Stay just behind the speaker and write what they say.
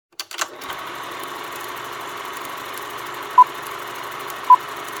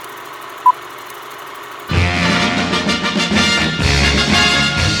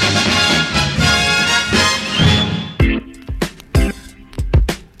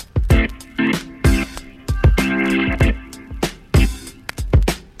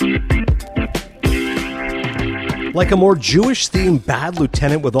Like a more Jewish-themed Bad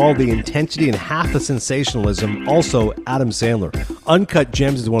Lieutenant with all the intensity and half the sensationalism, also Adam Sandler. Uncut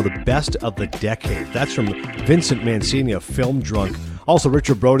Gems is one of the best of the decade. That's from Vincent Mancini of Film Drunk. Also,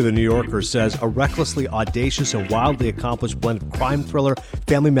 Richard Brody, the New Yorker, says a recklessly audacious and wildly accomplished blend of crime thriller,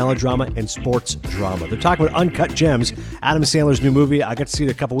 family melodrama, and sports drama. They're talking about Uncut Gems, Adam Sandler's new movie. I got to see it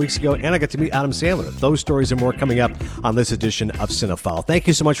a couple weeks ago, and I got to meet Adam Sandler. Those stories and more coming up on this edition of Cinephile. Thank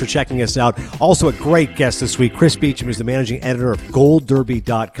you so much for checking us out. Also, a great guest this week, Chris Beecham, who's the managing editor of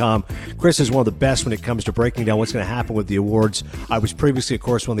GoldDerby.com. Chris is one of the best when it comes to breaking down what's going to happen with the awards. I was previously, of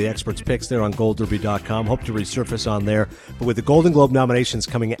course, one of the experts' picks there on GoldDerby.com. Hope to resurface on there. But with the Golden Globe nominations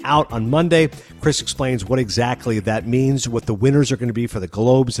coming out on Monday, Chris explains what exactly that means, what the winners are going to be for the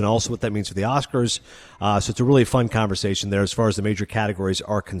Globes, and also what that means for the Oscars. So it's a really fun conversation there as far as the major categories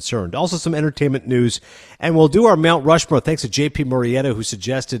are concerned. Also some entertainment news, and we'll do our Mount Rushmore thanks to J.P. Murrieta, who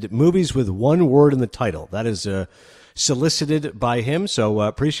suggested movies with one word in the title. That is solicited by him, so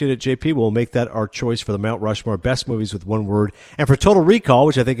appreciate it, JP. We'll make that our choice for the Mount Rushmore best movies with one word. And for Total Recall,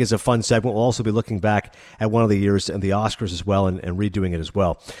 which I think is a fun segment, we'll also be looking back at one of the years and the Oscars as well, and redoing it as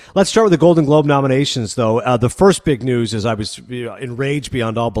well. Let's start with the Golden Globe nominations, though. The first big news is I was enraged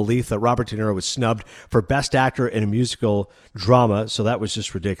beyond all belief that Robert De Niro was snubbed for Best Actor in a Musical Drama, so that was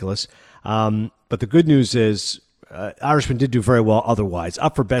just ridiculous. But the good news is Irishman did do very well otherwise.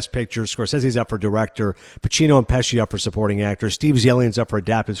 Up for Best Picture, Scorsese's up for Director, Pacino and Pesci up for Supporting Actor, Steve Zalian's up for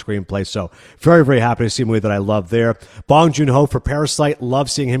Adapted Screenplay, so very, very happy to see a movie that I love there. Bong Joon-ho for Parasite,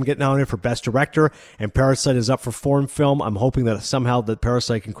 love seeing him get nominated for Best Director, and Parasite is up for Foreign Film. I'm hoping that somehow that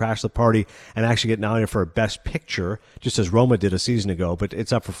Parasite can crash the party and actually get nominated for a Best Picture, just as Roma did a season ago, but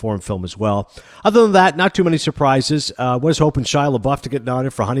it's up for Foreign Film as well. Other than that, not too many surprises. Was hoping Shia LaBeouf to get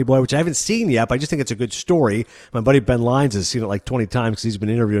nominated for Honey Boy, which I haven't seen yet, but I just think it's a good story. My buddy Ben Lyons has seen it like 20 times because he's been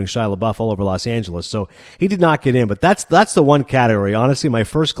interviewing Shia LaBeouf all over Los Angeles, so he did not get in. But that's the one category. Honestly, my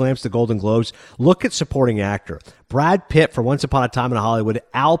first glance at the Golden Globes, look at Supporting Actor. Brad Pitt for Once Upon a Time in Hollywood,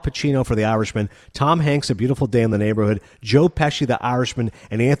 Al Pacino for The Irishman, Tom Hanks, A Beautiful Day in the Neighborhood, Joe Pesci, The Irishman,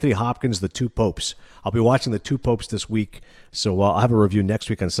 and Anthony Hopkins, The Two Popes. I'll be watching The Two Popes this week, so I'll have a review next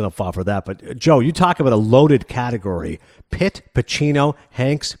week on Cinephile for that. But, Joe, you talk about a loaded category. Pitt, Pacino,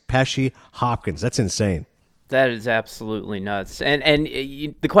 Hanks, Pesci, Hopkins. That's insane. That is absolutely nuts. And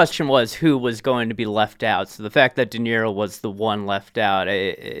the question was who was going to be left out. So the fact that De Niro was the one left out,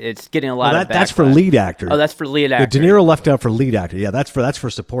 it's getting a lot of backlash. That's for lead actor. Oh, that's for lead actor. De Niro left out for lead actor. Yeah, that's for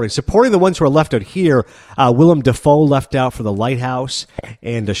supporting. Supporting the ones who are left out here, Willem Dafoe left out for The Lighthouse,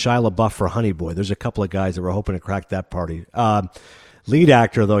 and Shia LaBeouf for Honey Boy. There's a couple of guys that were hoping to crack that party. Lead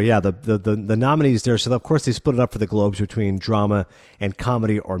actor, though, yeah, the nominees there. So, of course, they split it up for the Globes between drama and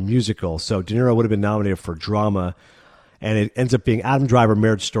comedy or musical. So De Niro would have been nominated for drama, and it ends up being Adam Driver,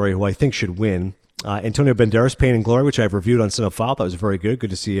 Marriage Story, who I think should win. Antonio Banderas, Pain and Glory, which I've reviewed on Cinephile. That was very good.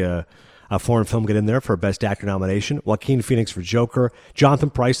 Good to see a foreign film get in there for a Best Actor nomination. Joaquin Phoenix for Joker. Jonathan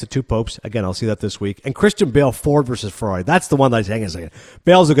Pryce, The Two Popes. Again, I'll see that this week. And Christian Bale, Ford versus Ferrari. That's the one that I hang on a second.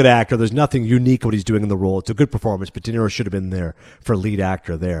 Bale's a good actor. There's nothing unique what he's doing in the role. It's a good performance, but De Niro should have been there for lead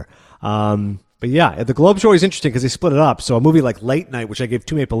actor there. But yeah, the Globes are always interesting because they split it up. So a movie like Late Night, which I gave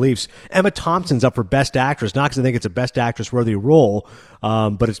Two Maple Leafs, Emma Thompson's up for Best Actress, not because I think it's a Best Actress worthy role,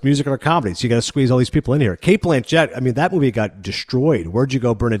 but it's musical or comedy. So you got to squeeze all these people in here. Cate Blanchett, I mean, that movie got destroyed. Where'd You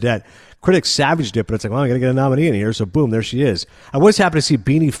Go, Bernadette? Critics savaged it, but it's like, well, I got to get a nominee in here. So boom, there she is. I was happy to see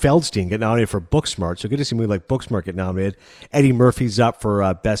Beanie Feldstein get nominated for Booksmart. So good to see a movie like Booksmart get nominated. Eddie Murphy's up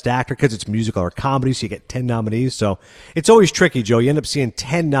for Best Actor because it's musical or comedy, so you get 10 nominees. So it's always tricky, Joe. You end up seeing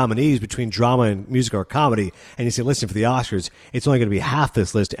 10 nominees between drama and musical or comedy, and you say, listen, for the Oscars, it's only going to be half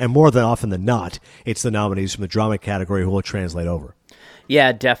this list, and more than often than not, it's the nominees from the drama category who will translate over.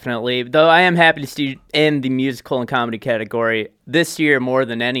 Yeah, definitely. Though I am happy to see in the musical and comedy category this year more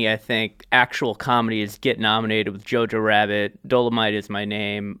than any, I think, actual comedies get nominated with Jojo Rabbit, Dolomite Is My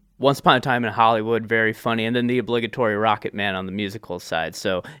Name, Once Upon a Time in Hollywood, very funny, and then the obligatory Rocket Man on the musical side.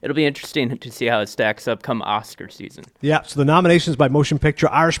 So it'll be interesting to see how it stacks up come Oscar season. Yeah, so the nominations by Motion Picture,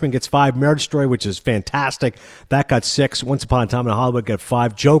 Irishman gets 5, Marriage Story, which is fantastic, that got 6, Once Upon a Time in Hollywood got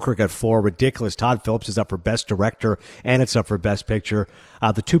 5, Joker got 4, ridiculous, Todd Phillips is up for Best Director, and it's up for Best Picture.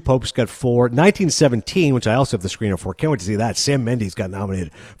 The Two Popes got 4, 1917, which I also have the screener for, can't wait to see that. Sam Mendes got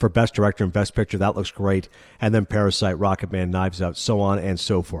nominated for Best Director and Best Picture, that looks great, and then Parasite, Rocket Man, Knives Out, so on and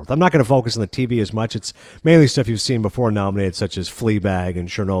so forth. I'm not going to focus on the TV as much. It's mainly stuff you've seen before nominated, such as Fleabag and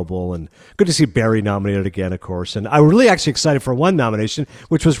Chernobyl, and good to see Barry nominated again, of course. And I'm really actually excited for one nomination,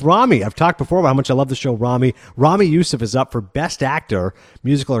 which was Rami. I've talked before about how much I love the show Rami. Rami Youssef is up for Best Actor,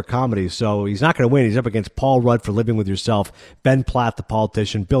 Musical or Comedy, so he's not going to win. He's up against Paul Rudd for Living with Yourself, Ben Platt, the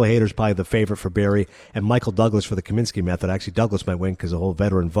politician, Bill Hader's probably the favorite for Barry, and Michael Douglas for the Kaminsky Method. Actually, Douglas might win because of the whole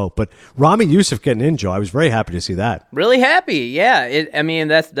veteran vote. But Rami Youssef getting in, Joe. I was very happy to see that. Really happy, yeah. I mean,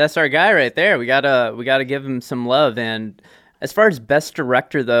 that's our guy right there. We gotta give him some love. And as far as Best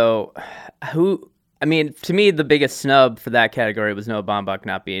Director, though, to me, the biggest snub for that category was Noah Baumbach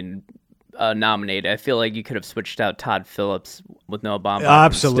not being nominated. I feel like you could have switched out Todd Phillips with Noah Baumbach.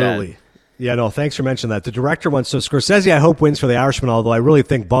 Absolutely. Instead. Yeah, no, thanks for mentioning that. The director won, so Scorsese, I hope, wins for The Irishman, although I really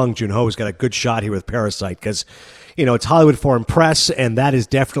think Bong Joon-ho has got a good shot here with Parasite, because, it's Hollywood Foreign Press, and that is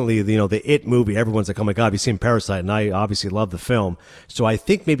definitely, the it movie. Everyone's like, oh my God, have you seen Parasite? And I obviously love the film. So I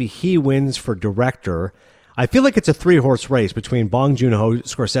think maybe he wins for director. I feel like it's a three-horse race between Bong Joon-ho,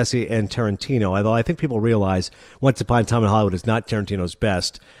 Scorsese, and Tarantino, although I think people realize Once Upon a Time in Hollywood is not Tarantino's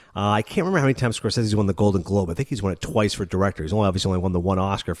best. I can't remember how many times Scorsese's won the Golden Globe. I think he's won it twice for director. He's obviously won the one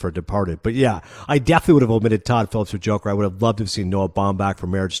Oscar for Departed. But yeah, I definitely would have omitted Todd Phillips for Joker. I would have loved to have seen Noah Baumbach for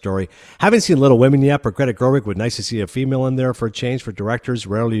Marriage Story. Haven't seen Little Women yet, but Greta Gerwig would nice to see a female in there for a change for directors.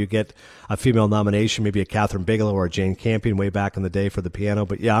 Rarely you get a female nomination, maybe a Catherine Bigelow or a Jane Campion way back in the day for The Piano.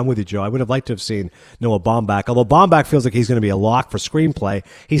 But yeah, I'm with you, Joe. I would have liked to have seen Noah Baumbach. Although Baumbach feels like he's going to be a lock for screenplay.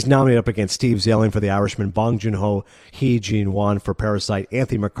 He's nominated up against Steve Zalian for The Irishman, Bong Joon-ho, Hee Ji-won for Parasite,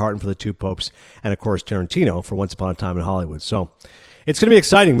 Anthony McCartan for The Two Popes, and of course Tarantino for Once Upon a Time in Hollywood. So it's going to be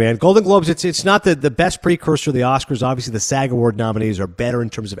exciting, man. Golden Globes, it's not the best precursor to the Oscars. Obviously, the SAG Award nominees are better in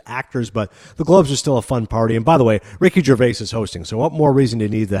terms of actors, but the Globes are still a fun party. And by the way, Ricky Gervais is hosting, so what more reason do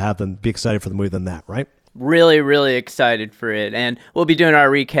you need to have them be excited for the movie than that, right? Really, really excited for it. And we'll be doing our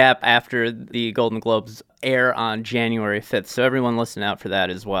recap after the Golden Globes air on January 5th, so everyone listen out for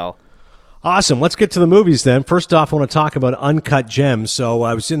that as well. Awesome. Let's get to the movies then. First off, I want to talk about Uncut Gems. So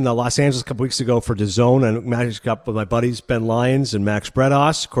I was in Los Angeles a couple weeks ago for DAZN and matched up with my buddies Ben Lyons and Max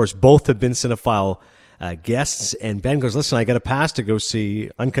Bredos. Of course, both have been Cinephile guests. And Ben goes, listen, I got a pass to go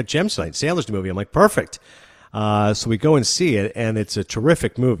see Uncut Gems tonight, Sandler's new movie. I'm like, perfect. So we go and see it, and it's a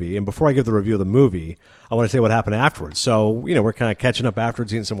terrific movie. And before I give the review of the movie, I want to say what happened afterwards. So, we're kind of catching up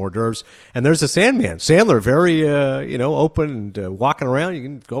afterwards, eating some hors d'oeuvres. And there's the Sandman. Sandler, very, open and walking around. You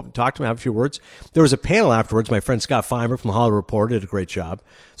can go up and talk to him, have a few words. There was a panel afterwards. My friend Scott Feinberg from The Hollywood Reporter did a great job.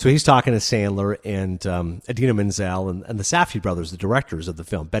 So he's talking to Sandler and Idina Menzel and the Safdie brothers, the directors of the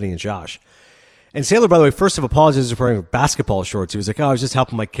film, Benny and Josh. And Sandler, by the way, first of all, apologizes for wearing basketball shorts. He was like, I was just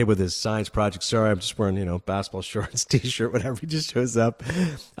helping my kid with his science project. Sorry, I'm just wearing, basketball shorts, T-shirt, whatever. He just shows up.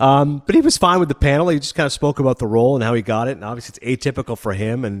 But he was fine with the panel. He just kind of spoke about the role and how he got it. And obviously it's atypical for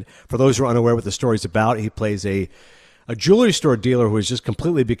him. And for those who are unaware what the story's about, he plays a jewelry store dealer who is just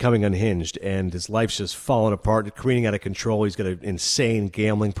completely becoming unhinged, and his life's just falling apart, careening out of control. He's got an insane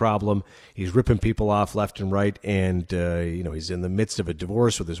gambling problem. He's ripping people off left and right, and he's in the midst of a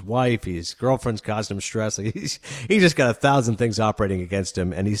divorce with his wife. His girlfriend's causing him stress. He's just got 1,000 things operating against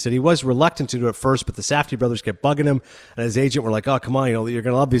him. And he said he was reluctant to do it first, but the Safdie brothers kept bugging him, and his agent were like, "Oh, come on, you're going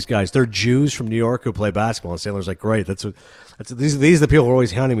to love these guys. They're Jews from New York who play basketball." And Sandler's like, "Great, these are the people who are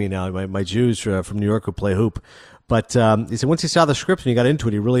always hounding me now. My Jews from New York who play hoop." But he said once he saw the script and he got into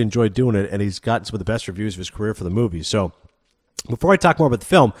it, he really enjoyed doing it, and he's gotten some of the best reviews of his career for the movie. So before I talk more about the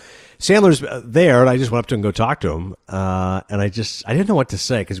film, Sandler's there, and I just went up to him and go talk to him. And I didn't know what to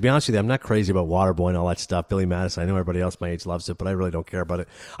say, because to be honest with you, I'm not crazy about Waterboy and all that stuff. Billy Madison, I know everybody else my age loves it, but I really don't care about it.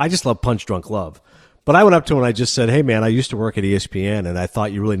 I just love Punch Drunk Love. But I went up to him and I just said, "Hey man, I used to work at ESPN, and I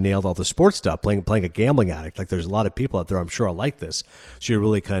thought you really nailed all the sports stuff, playing a gambling addict. Like, there's a lot of people out there, I'm sure, are like this. So you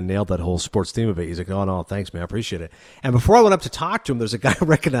really kind of nailed that whole sports theme of it." He's like, "Oh no, thanks man, I appreciate it." And before I went up to talk to him, there's a guy who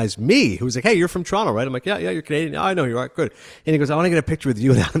recognized me who was like, "Hey, you're from Toronto, right?" I'm like, "Yeah, you're Canadian." "Oh, I know you are, good." And he goes, "I want to get a picture with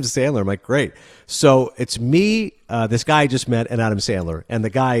you and Adam Sandler." I'm like, "Great." So it's me, this guy I just met, and Adam Sandler, and the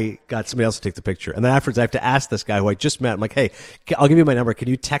guy got somebody else to take the picture. And then afterwards, I have to ask this guy who I just met. I'm like, "Hey, I'll give you my number. Can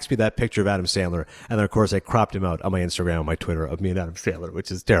you text me that picture of Adam Sandler?" And then, of course, I cropped him out on my Instagram and my Twitter of me and Adam Sandler,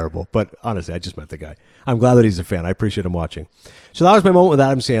 which is terrible. But honestly, I just met the guy. I'm glad that he's a fan. I appreciate him watching. So that was my moment with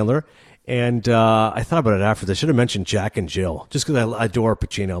Adam Sandler. And I thought about it afterwards. I should have mentioned Jack and Jill, just because I adore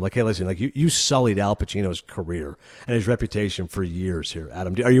Pacino. I'm like, "Hey, listen, like you sullied Al Pacino's career and his reputation for years here,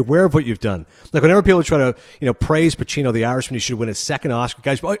 Adam. Are you aware of what you've done?" Like, whenever people try to praise Pacino, the Irishman, he should win his second Oscar.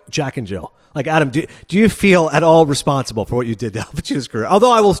 Guys, Jack and Jill. Like, Adam, do you feel at all responsible for what you did to Al Pacino's career?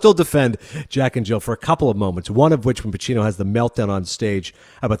 Although I will still defend Jack and Jill for a couple of moments, one of which when Pacino has the meltdown on stage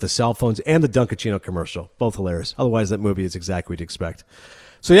about the cell phones, and the Dunkachino commercial. Both hilarious. Otherwise, that movie is exactly what you'd expect.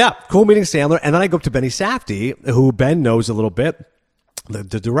 So yeah, cool meeting Sandler. And then I go up to Benny Safdie, who Ben knows a little bit,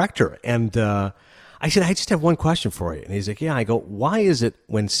 the director. And I said, I just have one question for you. And he's like, yeah. I go, why is it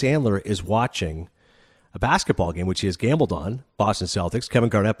when Sandler is watching a basketball game, which he has gambled on, Boston Celtics, Kevin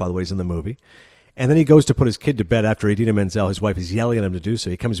Garnett, by the way, is in the movie, and then he goes to put his kid to bed after Idina Menzel, his wife, is yelling at him to do so.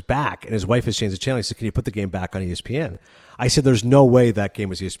 He comes back, and his wife has changed the channel. He said, can you put the game back on ESPN? I said, there's no way that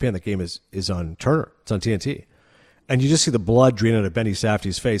game is ESPN. That game is on Turner. It's on TNT. And you just see the blood drain out of Benny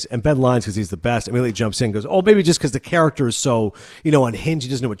Safdie's face. And Ben Lyons, because he's the best, immediately jumps in and goes, oh, maybe just because the character is so, unhinged, he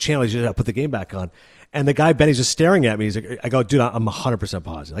doesn't know what channel he's just have to put the game back on. And the guy, Benny's just staring at me. He's like, I go, dude, I'm 100%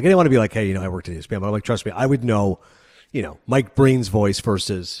 positive. Like, I didn't want to be like, hey, I worked at ESPN. But I'm like, trust me, I would know, Mike Breen's voice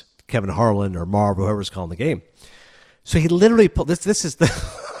versus Kevin Harlan or Marv, whoever's calling the game. So he literally pulled this is the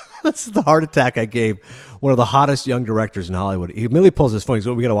this is the heart attack I gave one of the hottest young directors in Hollywood. He immediately pulls his phone. He's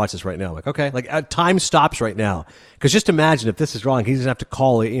like, we got to watch this right now. I'm like, okay, time stops right now. Because just imagine if this is wrong, he doesn't have to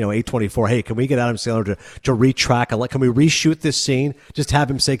call, 824. Hey, can we get Adam Sandler to retrack? Can we reshoot this scene? Just have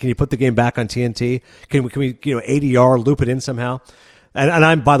him say, can you put the game back on TNT? Can we ADR, loop it in somehow? And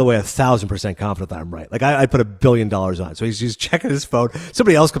I'm, by the way, 1,000% confident that I'm right. Like, I put $1 billion on it. So he's checking his phone.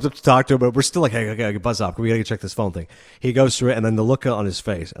 Somebody else comes up to talk to him, but we're still like, hey, okay, buzz off. We got to check this phone thing. He goes through it, and then the look on his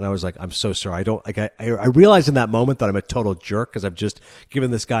face. And I was like, I'm so sorry. I realized in that moment that I'm a total jerk because I've just given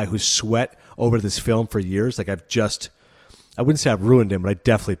this guy who's sweat over this film for years. Like, I wouldn't say I've ruined him, but I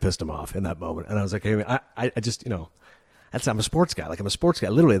definitely pissed him off in that moment. And I was like, hey, I just, I'm a sports guy. Like, I'm a sports guy.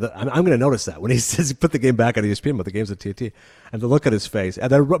 Literally, I'm going to notice that when he says he put the game back on ESPN, but the game's at TNT, and the look at his face.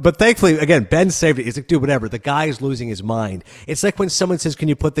 And then, but thankfully, again, Ben saved it. He's like, dude, whatever. The guy is losing his mind. It's like when someone says, can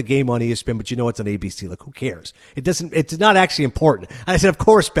you put the game on ESPN, but it's on ABC. Like, who cares? It's not actually important. And I said, of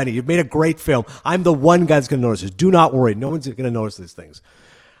course, Benny, you've made a great film. I'm the one guy that's going to notice this. Do not worry. No one's going to notice these things.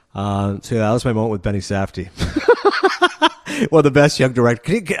 So yeah, that was my moment with Benny Safdie. One of the best young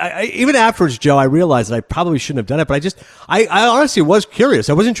directors. Even afterwards, Joe, I realized that I probably shouldn't have done it, but I honestly was curious.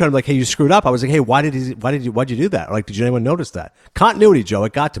 I wasn't trying to be like, hey, you screwed up. I was like, hey, why'd you do that? Or like, did anyone notice that? Continuity, Joe,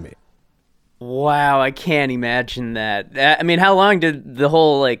 it got to me. Wow, I can't imagine that. I mean, how long did the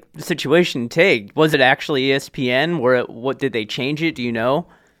whole situation take? Was it actually ESPN? What did they change it? Do you know?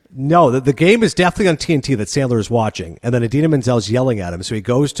 No, the game is definitely on TNT that Sandler is watching. And then Idina Menzel's yelling at him. So he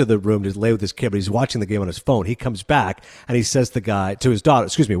goes to the room to lay with his kid, but he's watching the game on his phone. He comes back and he says to his daughter,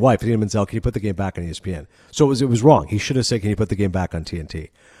 wife, Idina Menzel, can you put the game back on ESPN? So it was wrong. He should have said, can you put the game back on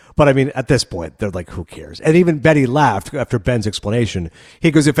TNT? But I mean, at this point, they're like, who cares? And even Betty laughed after Ben's explanation.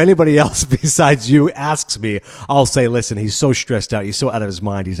 He goes, if anybody else besides you asks me, I'll say, listen, he's so stressed out. He's so out of his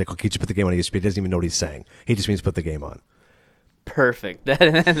mind. He's like, okay, just put the game on ESPN. He doesn't even know what he's saying. He just means put the game on. Perfect.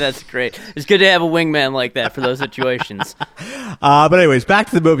 That's great. It's good to have a wingman like that for those situations. But anyways, back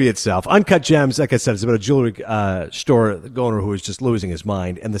to the movie itself. Uncut Gems, like I said, it's about a jewelry store owner who is just losing his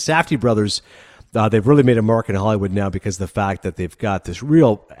mind. And the Safdie brothers, they've really made a mark in Hollywood now because of the fact that they've got this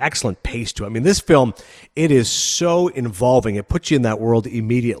real excellent pace to it. I mean, this film, it is so involving. It puts you in that world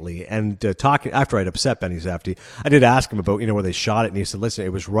immediately. And talking after I'd upset Benny Safdie, I did ask him about where they shot it, and he said, listen,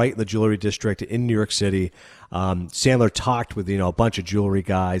 it was right in the jewelry district in New York City. Sandler talked with a bunch of jewelry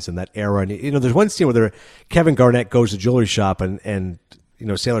guys in that era, and there's one scene where Kevin Garnett goes to the jewelry shop and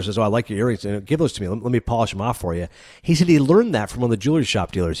Sandler says, oh, I like your earrings. Give those to me. Let me polish them off for you. He said he learned that from one of the jewelry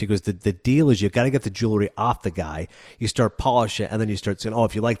shop dealers. He goes, the deal is you got to get the jewelry off the guy. You start polishing it, and then you start saying, oh,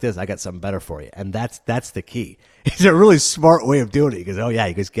 if you like this, I got something better for you. And that's the key. It's a really smart way of doing it. He goes, oh, yeah.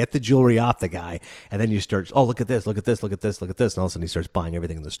 He goes, get the jewelry off the guy, and then you start, oh, look at this, look at this, look at this, look at this. And all of a sudden he starts buying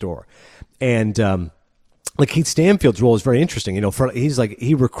everything in the store. And like Keith Stanfield's role is very interesting. He's like,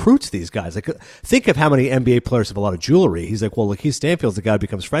 he recruits these guys. Like, think of how many NBA players have a lot of jewelry. He's like, well, look, Keith Stanfield's the guy who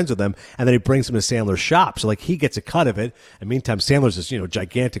becomes friends with them, and then he brings them to Sandler's shop. So like, he gets a cut of it. And meantime, Sandler's this,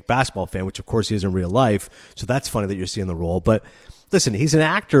 gigantic basketball fan, which of course he is in real life. So that's funny that you're seeing the role. But listen, he's an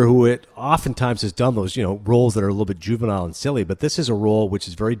actor who oftentimes has done those, roles that are a little bit juvenile and silly. But this is a role which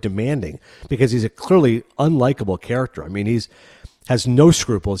is very demanding because he's a clearly unlikable character. I mean, has no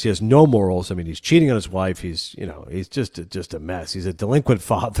scruples. He has no morals. I mean, he's cheating on his wife. He's just a mess. He's a delinquent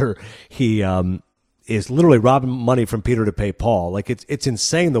father. He is literally robbing money from Peter to pay Paul. Like, it's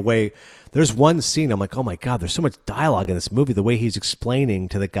insane the way. There's one scene, I'm like, oh my God, there's so much dialogue in this movie. The way he's explaining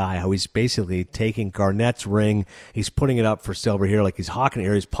to the guy how he's basically taking Garnett's ring, he's putting it up for sale here, like he's hawking it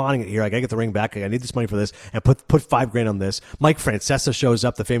here, he's pawning it here. I gotta get the ring back. I need this money for this, and put $5,000 on this. Mike Francesa shows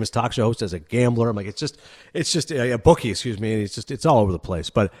up, the famous talk show host, as a gambler. I'm like, it's just a bookie, excuse me, and it's all over the place.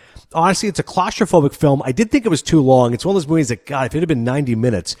 But honestly, it's a claustrophobic film. I did think it was too long. It's one of those movies that, God, if it had been 90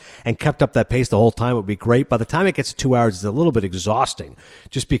 minutes and kept up that pace the whole time, it would be great. By the time it gets to 2 hours, it's a little bit exhausting,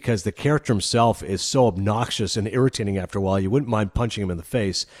 just because the character character himself is so obnoxious and irritating after a while, you wouldn't mind punching him in the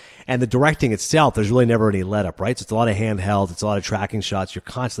face. And the directing itself, there's really never any let up, right? So it's a lot of handheld, it's a lot of tracking shots. You're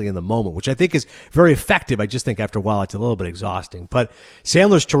constantly in the moment, which I think is very effective. I just think after a while, it's a little bit exhausting. But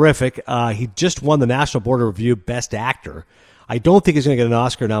Sandler's terrific. He just won the National Board of Review Best Actor. I don't think he's going to get an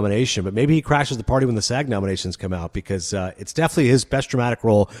Oscar nomination, but maybe he crashes the party when the SAG nominations come out, because it's definitely his best dramatic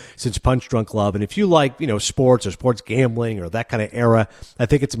role since Punch Drunk Love. And if you like, sports or sports gambling or that kind of era, I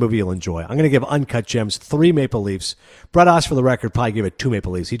think it's a movie you'll enjoy. I'm going to give Uncut Gems 3 Maple Leafs. Brett Oss, for the record, probably gave it 2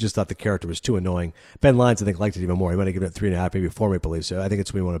 Maple Leafs. He just thought the character was too annoying. Ben Lyons, I think, liked it even more. He might have given it 3.5, maybe 4 Maple Leafs. So I think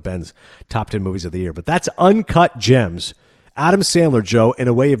it's going to be one of Ben's top 10 movies of the year. But that's Uncut Gems. Adam Sandler, Joe, in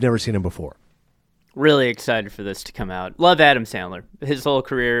a way you've never seen him before. Really excited for this to come out. Love Adam Sandler, his whole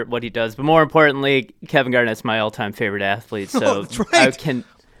career, what he does. But more importantly, Kevin Garnett's my all-time favorite athlete. So that's right. I can,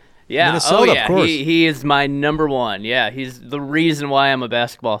 yeah, Minnesota, of course. He is my number one. Yeah, he's the reason why I'm a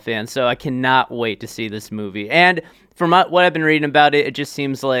basketball fan. So I cannot wait to see this movie. And from what I've been reading about it, it just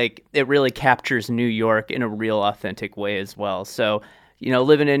seems like it really captures New York in a real authentic way as well. So,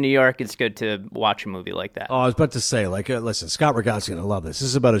 living in New York, it's good to watch a movie like that. Oh, I was about to say, listen, Scott Rogowski's going to love this. This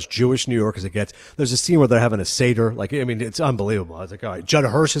is about as Jewish New York as it gets. There's a scene where they're having a Seder. It's unbelievable. I was like, all right, Judd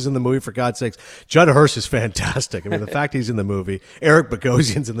Hirsch is in the movie, for God's sakes. Judd Hirsch is fantastic. The fact he's in the movie. Eric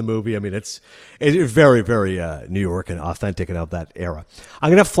Bogosian's in the movie. It's very, very New York and authentic and of that era.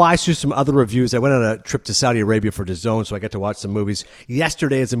 I'm going to fly through some other reviews. I went on a trip to Saudi Arabia for DAZN, so I got to watch some movies.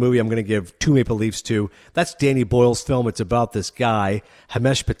 Yesterday is a movie I'm going to give 2 Maple Leafs to. That's Danny Boyle's film. It's about this guy,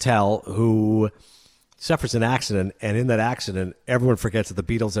 Himesh Patel, who suffers an accident, and in that accident, everyone forgets that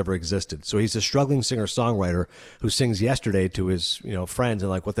the Beatles ever existed. So he's a struggling singer-songwriter who sings Yesterday to his friends, and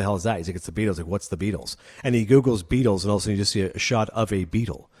like, what the hell is that? He's like, it's the Beatles. Like, what's the Beatles? And he Googles Beatles, and all of a sudden you just see a shot of a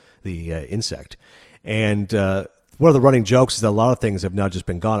beetle, the insect. And one of the running jokes is that a lot of things have now just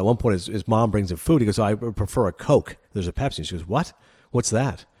been gone. At one point, his mom brings him food. He goes, I prefer a Coke. There's a Pepsi. She goes, what? What's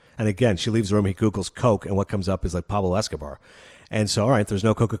that? And again, she leaves the room. He Googles Coke, and what comes up is like Pablo Escobar. And so, all right, there's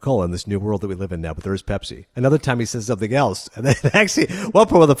no Coca-Cola in this new world that we live in now, but there is Pepsi. Another time he says something else. And then actually, one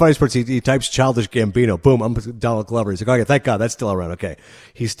of the funniest parts, he types Childish Gambino. Boom, I'm Donald Glover. He's like, okay, thank God, that's still around. Okay,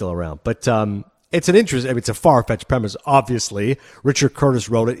 he's still around. But it's an it's a far-fetched premise, obviously. Richard Curtis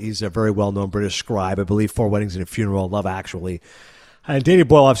wrote it. He's a very well-known British scribe. I believe 4 Weddings and a Funeral, Love Actually. And Danny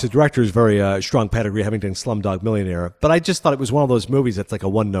Boyle, obviously, the director, is very strong pedigree, having done Slumdog Millionaire. But I just thought it was one of those movies that's like a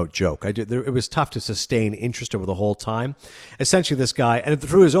one-note joke. It was tough to sustain interest over the whole time. Essentially, this guy, and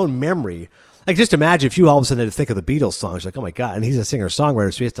through his own memory, just imagine if you all of a sudden had to think of the Beatles songs, like, oh my God, and he's a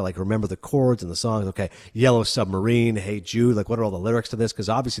singer-songwriter, so he has to remember the chords and the songs. Okay, Yellow Submarine, Hey Jude, what are all the lyrics to this? Because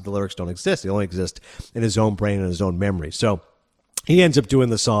obviously the lyrics don't exist. They only exist in his own brain and his own memory. So he ends up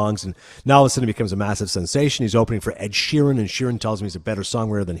doing the songs, and now all of a sudden he becomes a massive sensation. He's opening for Ed Sheeran, and Sheeran tells him he's a better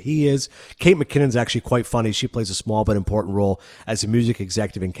songwriter than he is. Kate McKinnon's actually quite funny. She plays a small but important role as a music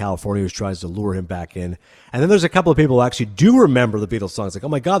executive in California who tries to lure him back in. And then there's a couple of people who actually do remember the Beatles songs, like, oh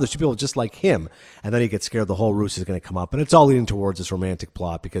my God, there's 2 people just like him. And then he gets scared the whole roost is going to come up. And it's all leading towards this romantic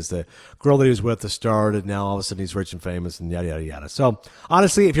plot, because the girl that he was with at the start, and now all of a sudden he's rich and famous, and yada, yada, yada. So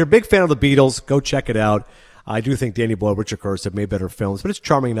honestly, if you're a big fan of the Beatles, go check it out. I do think Danny Boyle, Richard Curtis have made better films, but it's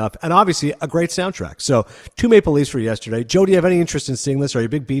charming enough, and obviously a great soundtrack. So 2 Maple Leafs for Yesterday. Joe, do you have any interest in seeing this? Are you a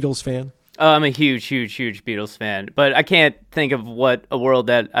big Beatles fan? I'm a huge, huge, huge Beatles fan, but I can't think of what a world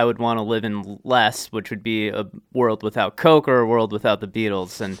that I would want to live in less, which would be a world without Coke or a world without the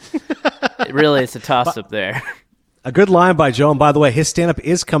Beatles, and really it's a toss-up there. A good line by Joe, and by the way, his stand-up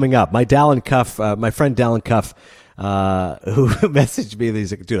is coming up. My friend Dallin Cuff, who messaged me,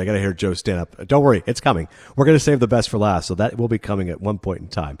 he's like, dude, I got to hear Joe stand up. Don't worry, it's coming. We're going to save the best for last, so that will be coming at one point in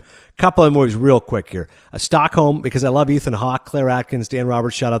time. Couple of movies real quick here. Stockholm, because I love Ethan Hawke, Claire Atkins, Dan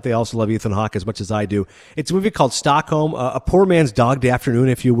Roberts, shout out. They also love Ethan Hawke as much as I do. It's a movie called Stockholm, a poor man's Dog Day Afternoon,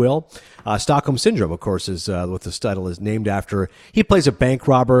 if you will. Stockholm Syndrome, of course, is what the title is named after. He plays a bank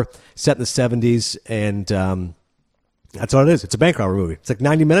robber set in the 70s, and that's what it is. It's a bank robber movie. It's like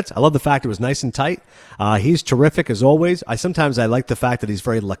 90 minutes. I love the fact it was nice and tight. He's terrific as always. I like the fact that he's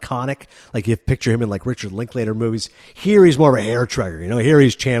very laconic. Like you picture him in like Richard Linklater movies. Here he's more of a hair trigger. Here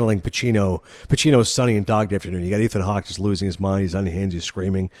he's channeling Pacino's Sonny and Dog Day Afternoon. You got Ethan Hawke just losing his mind. He's unhinged. He's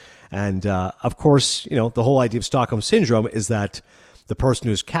screaming. And of course, the whole idea of Stockholm Syndrome is that the person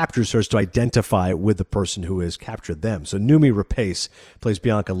who's captured starts to identify with the person who has captured them. So Noomi Rapace plays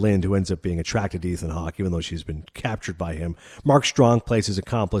Bianca Lind, who ends up being attracted to Ethan Hawke, even though she's been captured by him. Mark Strong plays his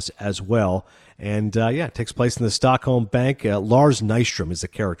accomplice as well. And, it takes place in the Stockholm Bank. Lars Nystrom is the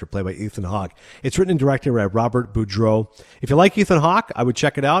character played by Ethan Hawke. It's written and directed by Robert Boudreau. If you like Ethan Hawke, I would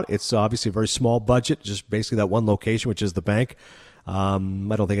check it out. It's obviously a very small budget, just basically that one location, which is the bank. I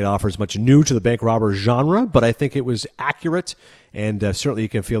don't think it offers much new to the bank robber genre, but I think it was accurate, and certainly you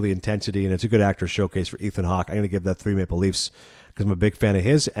can feel the intensity, and it's a good actor showcase for Ethan Hawke. I'm going to give that 3 Maple Leafs because I'm a big fan of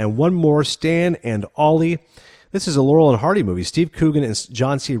his. And one more, Stan and Ollie. This is a Laurel and Hardy movie. Steve Coogan and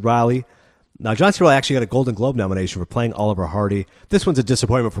John C. Reilly. Now, John C. Reilly actually got a Golden Globe nomination for playing Oliver Hardy. This one's a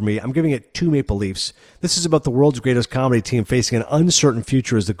disappointment for me. I'm giving it 2 Maple Leafs. This is about the world's greatest comedy team facing an uncertain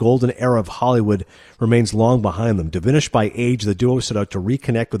future as the golden era of Hollywood remains long behind them. Diminished by age, the duo set out to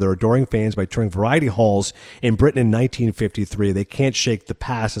reconnect with their adoring fans by touring variety halls in Britain in 1953. They can't shake the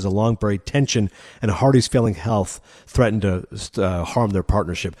past as a long-buried tension and Hardy's failing health threatened to harm their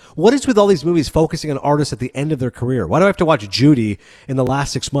partnership. What is with all these movies focusing on artists at the end of their career? Why do I have to watch Judy in the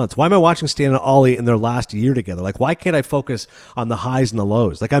last 6 months? Why am I watching Stan and Ollie in their last year together? Like, why can't I focus on the highs and the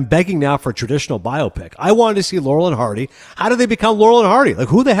lows? Like, I'm begging now for a traditional biopic. I wanted to see Laurel and Hardy. How did they become Laurel and Hardy? Like,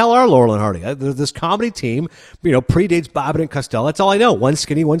 who the hell are Laurel and Hardy? This comedy team, predates Babbitt and Costello. That's all I know. One's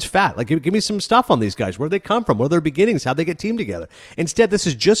skinny, one's fat. Like, give me some stuff on these guys. Where they come from? What are their beginnings? How'd they get teamed together? Instead, this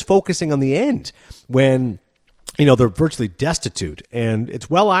is just focusing on the end when they're virtually destitute. And it's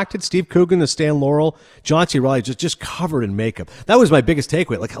well acted. Steve Coogan and Stan Laurel, John C. Reilly just covered in makeup. That was my biggest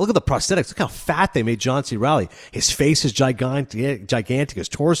takeaway. Like, look at the prosthetics. Look how fat they made John C. Reilly. His face is gigantic. His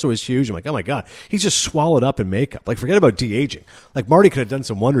torso is huge. I'm like, oh my God. He's just swallowed up in makeup. Like, forget about de-aging. Like, Marty could have done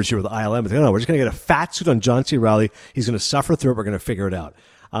some wonders here with ILM. But no, we're just going to get a fat suit on John C. Reilly. He's going to suffer through it. We're going to figure it out.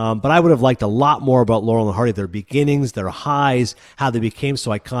 But I would have liked a lot more about Laurel and Hardy, their beginnings, their highs, how they became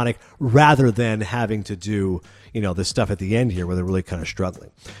so iconic, rather than having to do, this stuff at the end here where they're really kind of struggling.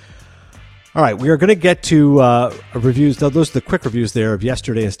 All right, we are going to get to reviews. Those are the quick reviews there of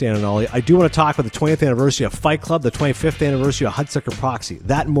yesterday and Stan and Ollie. I do want to talk about the 20th anniversary of Fight Club, the 25th anniversary of Hudsucker Proxy.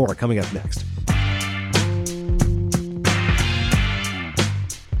 That and more coming up next.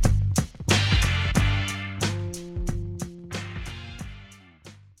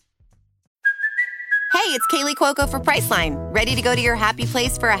 Hey, it's Kaylee Cuoco for Priceline. Ready to go to your happy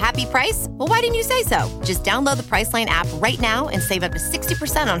place for a happy price? Well, why didn't you say so? Just download the Priceline app right now and save up to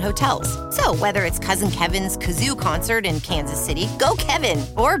 60% on hotels. So whether it's Cousin Kevin's Kazoo Concert in Kansas City, go Kevin,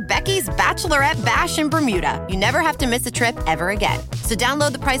 or Becky's Bachelorette Bash in Bermuda, you never have to miss a trip ever again. So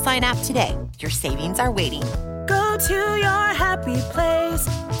download the Priceline app today. Your savings are waiting. Go to your happy place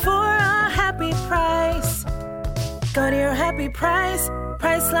for a happy price. Go to your happy price,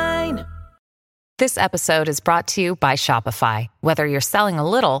 Priceline. This episode is brought to you by Shopify. Whether you're selling a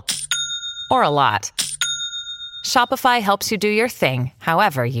little or a lot, Shopify helps you do your thing,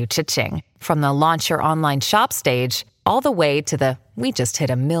 however you cha-ching. From the launch your online shop stage, all the way to the we just hit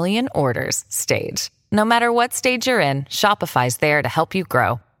 1 million orders stage. No matter what stage you're in, Shopify's there to help you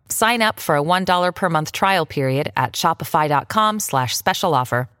grow. Sign up for a $1 per month trial period at shopify.com/special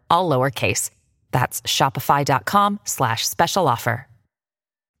offer, all lowercase. That's shopify.com/special offer.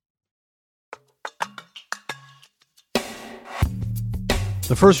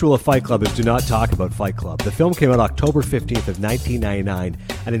 The first rule of Fight Club is do not talk about Fight Club. The film came out October 15th of 1999.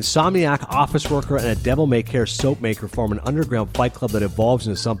 An insomniac office worker and a devil-may-care soap maker form an underground fight club that evolves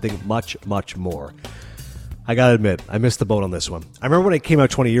into something much, much more. I gotta admit, I missed the boat on this one. I remember when it came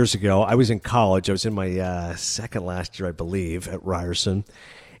out 20 years ago, I was in college. I was in my second last year, I believe, at Ryerson.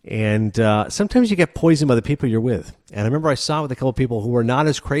 And sometimes you get poisoned by the people you're with. And I remember I saw it with a couple of people who were not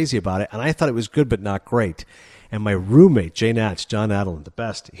as crazy about it, and I thought it was good but not great. And my roommate, Jay Natch, John Adeline, the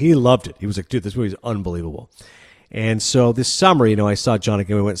best, he loved it. He was like, dude, this movie is unbelievable. And so this summer, I saw John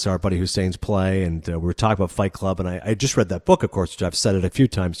again. We went and saw our buddy Hussein's play, and we were talking about Fight Club. And I just read that book, of course, which I've said it a few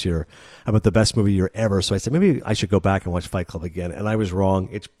times here, about the best movie year ever. So I said, maybe I should go back and watch Fight Club again. And I was wrong.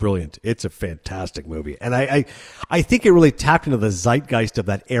 It's brilliant. It's a fantastic movie. And I think it really tapped into the zeitgeist of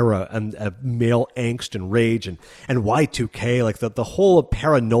that era and male angst and rage and Y2K, like the whole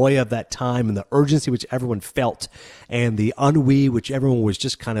paranoia of that time and the urgency which everyone felt and the ennui which everyone was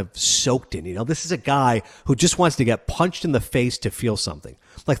just kind of soaked in. This is a guy who just wants to get punched in the face to feel something.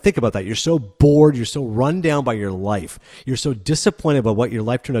 Like, think about that. You're so bored. You're so run down by your life. You're so disappointed by what your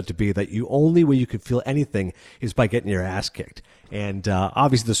life turned out to be that you only way you could feel anything is by getting your ass kicked. And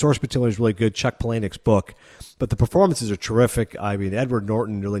obviously the source material is really good, Chuck Palahniuk's book, but the performances are terrific. I mean, Edward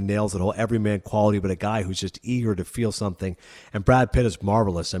Norton really nails the whole everyman quality, but a guy who's just eager to feel something. And Brad Pitt is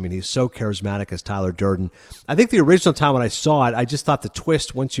marvelous. I mean, he's so charismatic as Tyler Durden. I think the original time when I saw it, I just thought the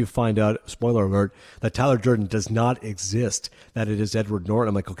twist, once you find out, spoiler alert, that Tyler Durden does not exist, that it is Edward Norton.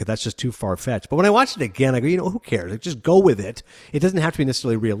 I'm like, okay, that's just too far-fetched. But when I watched it again, I go, who cares? Like, just go with it. It doesn't have to be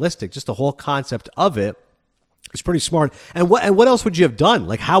necessarily realistic, just the whole concept of it. It's pretty smart. And what else would you have done?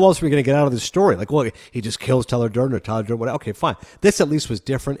 Like, how else were you going to get out of this story? Like, well, he just kills Tyler Durden or Tyler Durden. Okay, fine. This at least was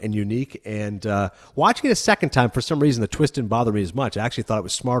different and unique. And watching it a second time, for some reason, the twist didn't bother me as much. I actually thought it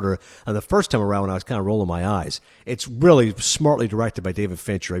was smarter than the first time around when I was kind of rolling my eyes. It's really smartly directed by David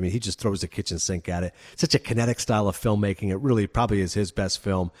Fincher. I mean, he just throws the kitchen sink at it. Such a kinetic style of filmmaking. It really probably is his best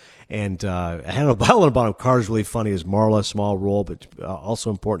film. And Helena Bonham Carter is really funny as Marla, small role, but also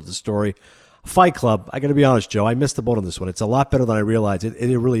important to the story. Fight Club, I got to be honest, Joe, I missed the boat on this one. It's a lot better than I realized.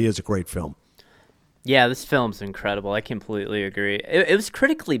 It really is a great film. Yeah, this film's incredible. I completely agree. It was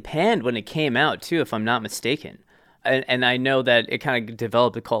critically panned when it came out, too, if I'm not mistaken. And I know that it kind of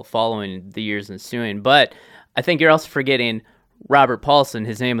developed a cult following the years ensuing. But I think you're also forgetting Robert Paulson.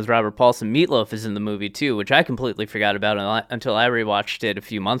 His name is Robert Paulson. Meatloaf is in the movie, too, which I completely forgot about until I rewatched it a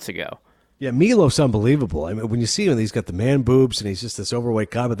few months ago. Yeah, Meatloaf's unbelievable. I mean, when you see him, he's got the man boobs, and he's just this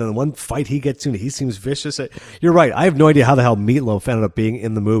overweight guy, but then the one fight he gets in, he seems vicious. You're right. I have no idea how the hell Meatloaf ended up being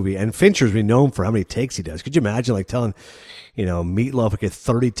in the movie. And Fincher's been known for how many takes he does. Could you imagine, like, telling, Meatloaf would get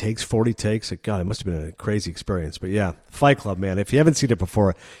 30 takes, 40 takes? Like, God, it must have been a crazy experience. But yeah, Fight Club, man. If you haven't seen it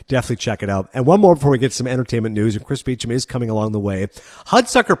before, definitely check it out. And one more before we get some entertainment news, and Chris Beecham is coming along the way.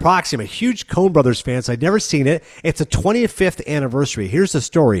 Hudsucker Proxy. I'm a huge Coen Brothers fan, so I'd never seen it. It's a 25th anniversary. Here's the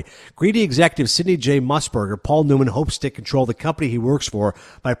story. Greedy executive Sidney J. Musburger, Paul Newman, hopes to control the company he works for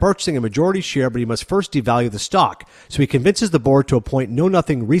by purchasing a majority share, but he must first devalue the stock. So he convinces the board to appoint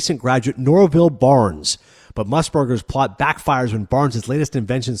know-nothing recent graduate Norville Barnes. But Musburger's plot backfires when Barnes' latest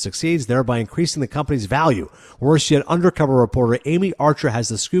invention succeeds, thereby increasing the company's value. Worse yet, undercover reporter Amy Archer has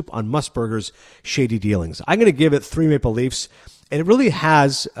the scoop on Musburger's shady dealings. I'm going to give it 3 Maple Leafs, and it really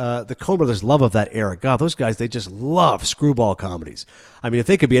has the Coen Brothers' love of that era. God, those guys, they just love screwball comedies. I mean, if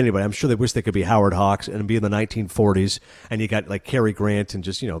they could be anybody, I'm sure they wish they could be Howard Hawks and be in the 1940s, and you got like Cary Grant and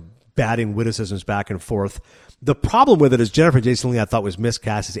just, batting witticisms back and forth. The problem with it is Jennifer Jason Leigh, I thought, was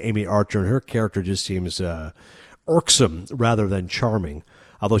miscast as Amy Archer, and her character just seems irksome rather than charming,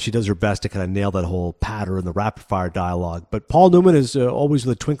 although she does her best to kind of nail that whole pattern, the rapid-fire dialogue. But Paul Newman is always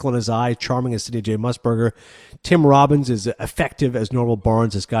with a twinkle in his eye, charming as Sidney J. Musburger. Tim Robbins is effective as Norville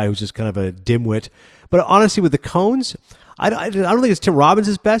Barnes, this guy who's just kind of a dimwit. But honestly, with the Coens, I don't think it's Tim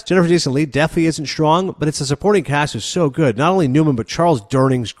Robbins' best. Jennifer Jason Leigh definitely isn't strong, but it's a supporting cast who's so good. Not only Newman, but Charles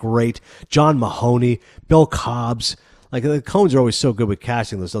Durning's great. John Mahoney, Bill Cobbs. Like, the Coens are always so good with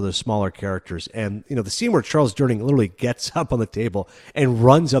casting those other smaller characters. And, the scene where Charles Durning literally gets up on the table and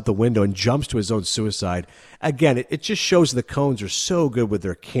runs out the window and jumps to his own suicide. Again, it just shows the Coens are so good with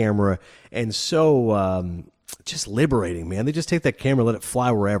their camera and so just liberating, man. They just take that camera and let it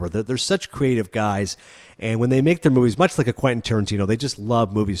fly wherever. They're such creative guys. And when they make their movies, much like a Quentin Tarantino, they just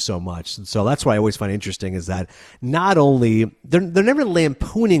love movies so much. And so that's what I always find interesting is that not only, they're never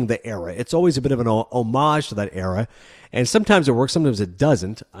lampooning the era. It's always a bit of an homage to that era. And sometimes it works, sometimes it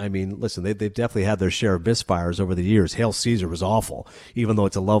doesn't. I mean, listen, they've definitely had their share of misfires over the years. Hail Caesar was awful, even though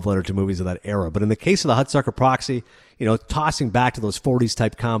it's a love letter to movies of that era. But in the case of the Hudsucker Proxy, tossing back to those 40s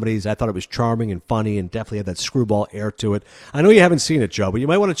type comedies, I thought it was charming and funny and definitely had that screwball air to it. I know you haven't seen it, Joe, but you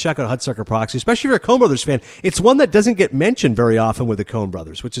might want to check out Hudsucker Proxy, especially if you're a Coen Brothers fan. It's one that doesn't get mentioned very often with the Coen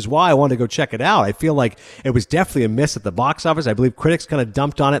Brothers, which is why I wanted to go check it out. I feel like it was definitely a miss at the box office. I believe critics kind of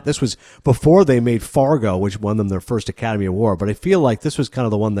dumped on it. This was before they made Fargo, which won them their first Academy Award, but I feel like this was kind of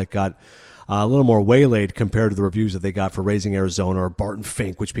the one that got a little more waylaid compared to the reviews that they got for Raising Arizona or Barton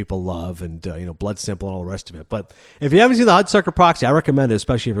Fink, which people love, and Blood Simple and all the rest of it. But if you haven't seen the Hudsucker Proxy, I recommend it,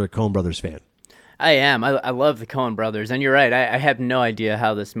 especially if you're a Coen Brothers fan. I am. I love the Coen Brothers, and you're right. I have no idea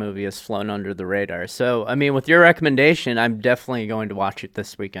how this movie has flown under the radar. So, I mean, with your recommendation, I'm definitely going to watch it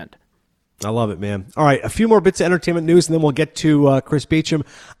this weekend. I love it, man. All right, a few more bits of entertainment news, and then we'll get to Chris Beecham.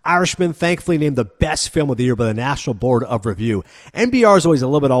 Irishman, thankfully named the best film of the year by the National Board of Review. NBR is always a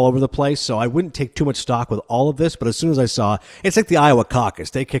little bit all over the place, so I wouldn't take too much stock with all of this, but as soon as I saw, it's like the Iowa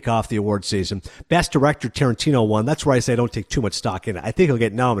caucus. They kick off the award season. Best Director, Tarantino won. That's where I say I don't take too much stock in it. I think he'll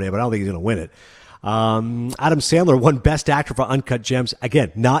get nominated, but I don't think he's going to win it. Adam Sandler won Best Actor for Uncut Gems.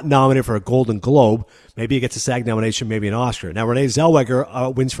 Again, not nominated for a Golden Globe. Maybe he gets a SAG nomination, maybe an Oscar. Now, Renee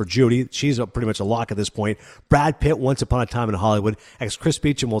Zellweger wins for Judy. She's pretty much a lock at this point. Brad Pitt, Once Upon a Time in Hollywood. As Chris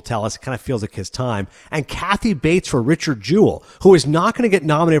Beecham will tell us, it kind of feels like his time. And Kathy Bates for Richard Jewell, who is not going to get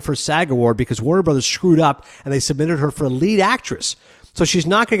nominated for a SAG award because Warner Brothers screwed up and they submitted her for a lead actress. So she's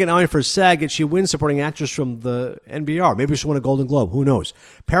not going to get nominated for SAG, and she wins supporting actress from the NBR. Maybe she'll win a Golden Globe. Who knows?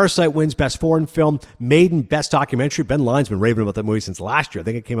 Parasite wins Best Foreign Film. Maiden, Best Documentary. Ben Lyon's been raving about that movie since last year. I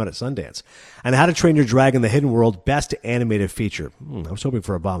think it came out at Sundance. And How to Train Your Dragon, The Hidden World, Best Animated Feature. I was hoping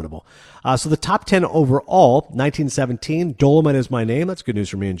for Abominable. So the top 10 overall, 1917, Dolomite Is My Name. That's good news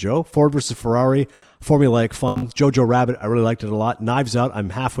for me and Joe. Ford versus Ferrari. formulaic fun. Jojo Rabbit, I really liked it a lot. Knives Out,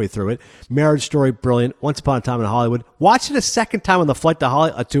 I'm halfway through it. Marriage Story, brilliant. Once Upon a Time in Hollywood. Watched it a second time on the flight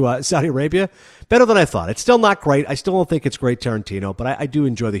to Saudi Arabia. Better than I thought. It's still not great. I still don't think it's great Tarantino, but I do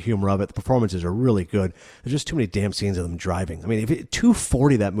enjoy the humor of it. The performances are really good. There's just too many damn scenes of them driving. I mean,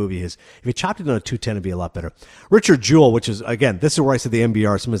 240 that movie is. If you chopped it down to 210, it'd be a lot better. Richard Jewell, which is, again, this is where I said the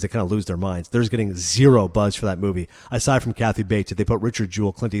NBR, sometimes they kind of lose their minds. They're just getting zero buzz for that movie. Aside from Kathy Bates, they put Richard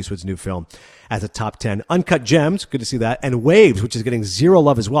Jewell, Clint Eastwood's new film, as a top 10. Uncut Gems, good to see that. And Waves, which is getting zero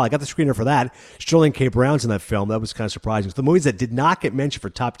love as well. I got the screener for that. Sterling K. Brown's in that film. That was kind of surprising. So the movies that did not get mentioned for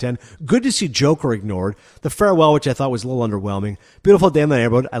top 10, good to see Joker ignored. The Farewell, which I thought was a little underwhelming. Beautiful Day in the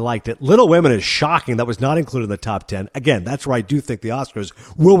Neighborhood, I liked it. Little Women is shocking. That was not included in the top 10. Again, that's where I do think the Oscars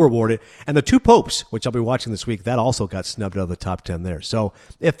will reward it. And The Two Popes, which I'll be watching this week, that also got snubbed out of the top 10 there. So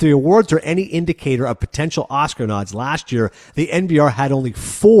if the awards are any indicator of potential Oscar nods, last year, the NBR had only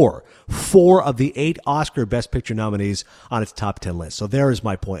four of the 8 Oscar Best Picture nominees on its top 10 list. So there is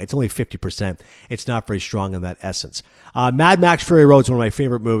my point. It's only 50%. It's not very strong in that essence. Mad Max Fury Road is one of my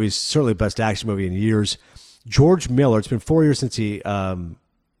favorite movies, certainly the best action movie in years. George Miller, it's been 4 years since he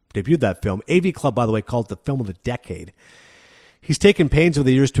debuted that film. AV Club, by the way, called it the film of the decade. He's taken pains over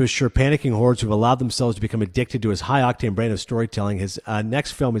the years to assure panicking hordes who have allowed themselves to become addicted to his high-octane brand of storytelling. His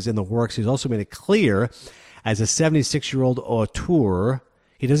next film is in the works. He's also made it clear, as a 76-year-old auteur,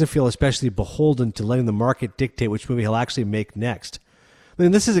 he doesn't feel especially beholden to letting the market dictate which movie he'll actually make next. I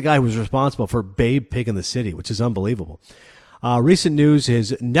mean, this is a guy who was responsible for Babe, Pig in the City, which is unbelievable. Recent news,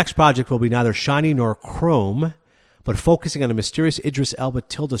 his next project will be neither shiny nor chrome, but focusing on a mysterious Idris Elba,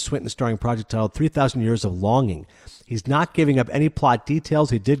 Tilda Swinton starring project titled 3,000 Years of Longing. He's not giving up any plot details.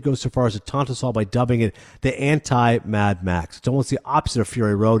 He did go so far as to taunt us all by dubbing it the anti-Mad Max. It's almost the opposite of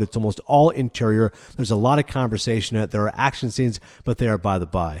Fury Road. It's almost all interior. There's a lot of conversation in it. There are action scenes, but they are by the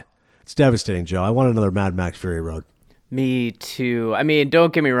by. It's devastating, Joe. I want another Mad Max Fury Road. Me too. I mean,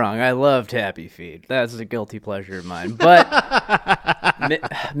 don't get me wrong. I loved Happy Feet. That's a guilty pleasure of mine. But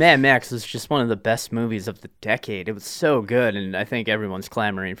Mad Max was just one of the best movies of the decade. It was so good, and I think everyone's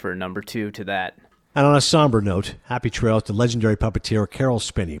clamoring for a number 2 to that. And on a somber note, happy trails to legendary puppeteer Carol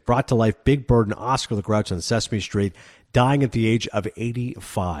Spinney, brought to life Big Bird and Oscar the Grouch on Sesame Street, dying at the age of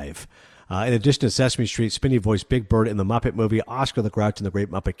 85. In addition to Sesame Street, Spinney voiced Big Bird in the Muppet movie, Oscar the Grouch and the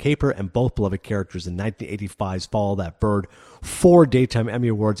Great Muppet Caper, and both beloved characters in 1985's Follow That Bird, 4 Daytime Emmy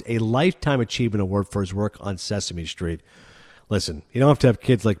Awards, a Lifetime Achievement Award for his work on Sesame Street. Listen, you don't have to have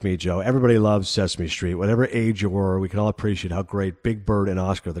kids like me, Joe. Everybody loves Sesame Street. Whatever age you were, we can all appreciate how great Big Bird and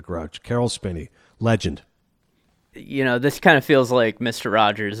Oscar the Grouch. Carol Spinney, legend. You know, this kind of feels like Mr.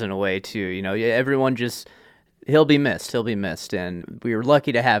 Rogers in a way, too. You know, everyone just... He'll be missed, and we were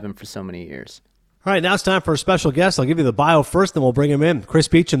lucky to have him for so many years. All right, now it's time for a special guest. I'll give you the bio first, then we'll bring him in. Chris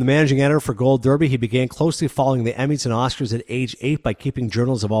Beecham, the managing editor for Gold Derby. He began closely following the Emmys and Oscars at age 8 by keeping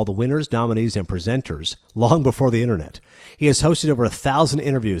journals of all the winners, nominees, and presenters long before the internet. He has hosted over 1,000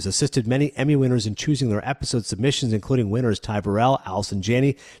 interviews, assisted many Emmy winners in choosing their episode submissions, including winners Ty Burrell, Allison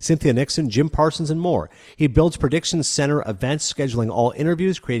Janney, Cynthia Nixon, Jim Parsons, and more. He builds Prediction Center events, scheduling all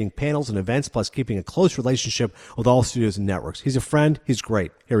interviews, creating panels and events, plus keeping a close relationship with all studios and networks. He's a friend. He's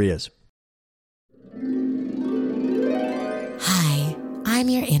great. Here he is. Hi, I'm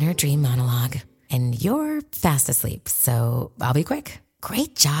your inner dream monologue, and you're fast asleep, so I'll be quick.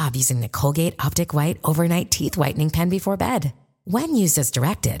 Great job using the Colgate Optic White Overnight Teeth Whitening Pen before bed. When used as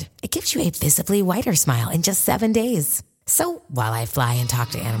directed, it gives you a visibly whiter smile in just 7 days. So while I fly and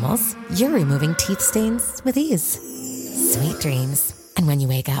talk to animals, you're removing teeth stains with ease. Sweet dreams. And when you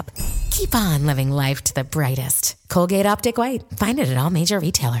wake up, keep on living life to the brightest. Colgate Optic White. Find it at all major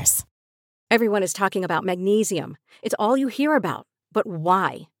retailers. Everyone is talking about magnesium. It's all you hear about. But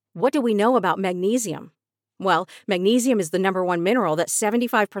why? What do we know about magnesium? Well, magnesium is the #1 mineral that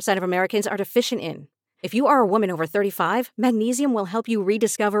 75% of Americans are deficient in. If you are a woman over 35, magnesium will help you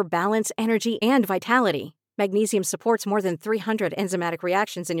rediscover balance, energy, and vitality. Magnesium supports more than 300 enzymatic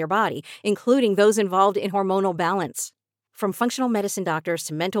reactions in your body, including those involved in hormonal balance. From functional medicine doctors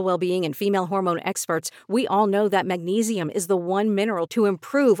to mental well-being and female hormone experts, we all know that magnesium is the one mineral to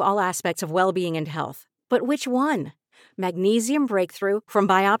improve all aspects of well-being and health. But which one? Magnesium Breakthrough from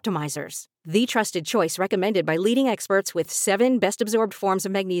Bioptimizers, the trusted choice recommended by leading experts with 7 best-absorbed forms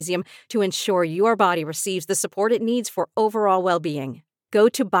of magnesium to ensure your body receives the support it needs for overall well-being. Go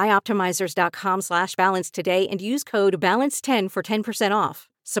to bioptimizers.com/balance today and use code BALANCE10 for 10% off.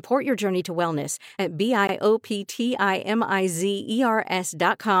 Support your journey to wellness at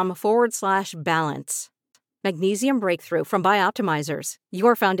bioptimizers.com/balance. Magnesium Breakthrough from Bioptimizers,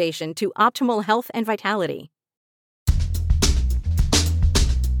 your foundation to optimal health and vitality.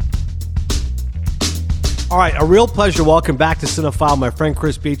 All right, a real pleasure. Welcome back to Cinephile. My friend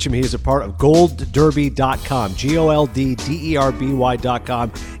Chris Beecham, he is a part of GoldDerby.com,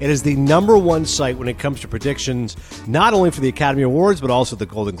 GoldDerby.com. It is the number one site when it comes to predictions, not only for the Academy Awards, but also the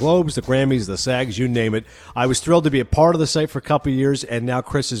Golden Globes, the Grammys, the SAGs, you name it. I was thrilled to be a part of the site for a couple of years, and now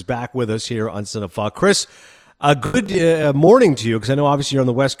Chris is back with us here on Cinephile. Chris, a good morning to you, because I know obviously you're on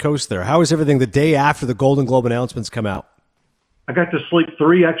the West Coast there. How is everything the day after the Golden Globe announcements come out? I got to sleep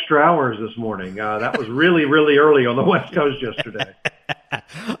 3 extra hours this morning. That was really, really early on the West Coast yesterday.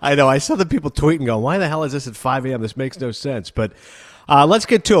 I know. I saw the people tweeting going, why the hell is this at 5 a.m.? This makes no sense. But let's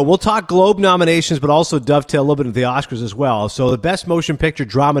get to it. We'll talk Globe nominations, but also dovetail a little bit into the Oscars as well. So the Best Motion Picture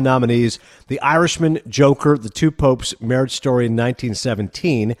Drama nominees, The Irishman, Joker, The Two Popes, Marriage Story in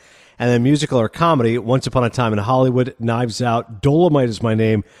 1917, and then musical or comedy, Once Upon a Time in Hollywood, Knives Out, Dolomite Is My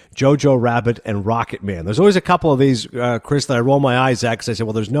Name, Jojo Rabbit, and Rocket Man. There's always a couple of these, Chris, that I roll my eyes at because I say,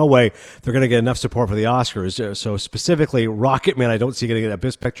 well, there's no way they're going to get enough support for the Oscars. So specifically, Rocket Man, I don't see getting a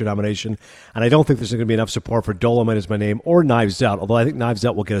Best Picture nomination, and I don't think there's going to be enough support for Dolomite Is My Name or Knives Out, although I think Knives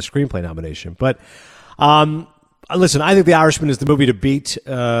Out will get a screenplay nomination. But listen, I think The Irishman is the movie to beat,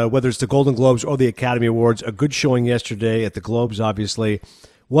 whether it's the Golden Globes or the Academy Awards. A good showing yesterday at the Globes, obviously.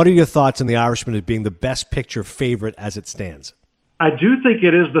 What are your thoughts on The Irishman as being the Best Picture favorite as it stands? I do think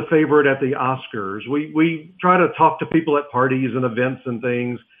it is the favorite at the Oscars. We try to talk to people at parties and events and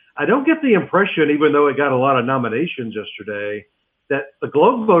things. I don't get the impression, even though it got a lot of nominations yesterday, that the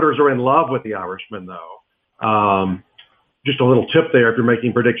Globe voters are in love with The Irishman, though. Just a little tip there if you're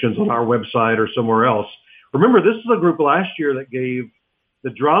making predictions on our website or somewhere else. Remember, this is a group last year that gave the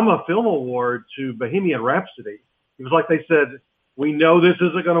Drama Film Award to Bohemian Rhapsody. It was like they said, we know this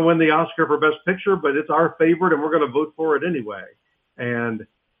isn't going to win the Oscar for Best Picture, but it's our favorite, and we're going to vote for it anyway. And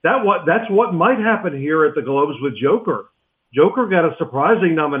that's what might happen here at the Globes with Joker. Joker got a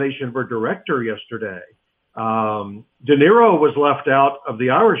surprising nomination for director yesterday. De Niro was left out of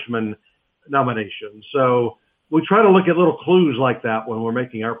the Irishman nomination. So we try to look at little clues like that when we're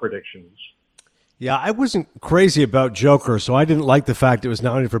making our predictions. Yeah, I wasn't crazy about Joker, so I didn't like the fact it was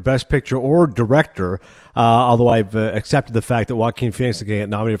nominated for Best Picture or Director, although I've accepted the fact that Joaquin Phoenix is going to get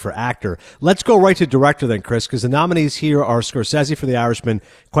nominated for Actor. Let's go right to Director then, Chris, because the nominees here are Scorsese for The Irishman,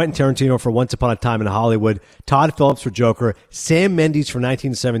 Quentin Tarantino for Once Upon a Time in Hollywood, Todd Phillips for Joker, Sam Mendes for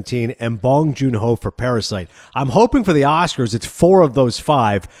 1917, and Bong Joon-ho for Parasite. I'm hoping for the Oscars it's 4 of those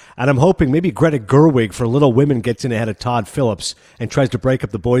 5, and I'm hoping maybe Greta Gerwig for Little Women gets in ahead of Todd Phillips and tries to break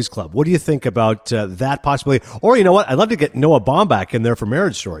up the boys' club. What do you think about that possibility? Or, you know what, I'd love to get Noah Baumbach in there for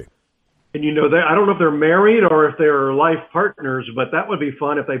Marriage Story. And, you know, I don't know if they're married or if they're life partners, but that would be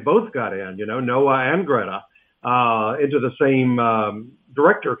fun if they both got in, you know, Noah and Greta, into the same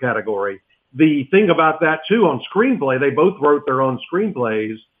director category. The thing about that, too, on screenplay, they both wrote their own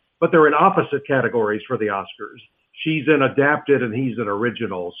screenplays, but they're in opposite categories for the Oscars. She's in adapted and he's an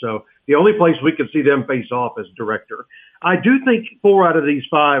original. So the only place we could see them face off is director. I do think 4 out of these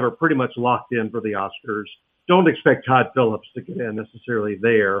 5 are pretty much locked in for the Oscars. Don't expect Todd Phillips to get in necessarily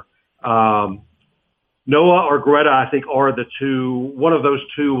there. Noah or Greta, I think, are the 2. One of those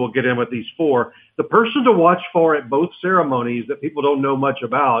 2 will get in with these 4. The person to watch for at both ceremonies that people don't know much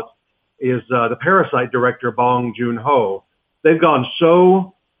about is the Parasite director, Bong Joon-ho. They've gone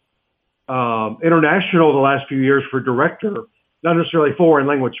so international the last few years for director, not necessarily foreign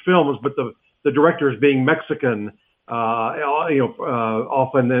language films, but the directors being Mexican,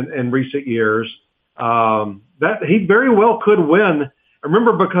 often in recent years. That he very well could win.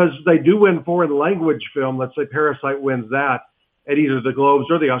 Remember, because they do win foreign language film, let's say Parasite wins that at either the Globes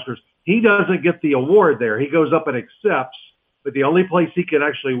or the Oscars, he doesn't get the award there. He goes up and accepts, but the only place he can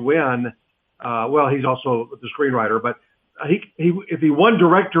actually win, he's also the screenwriter, but if he won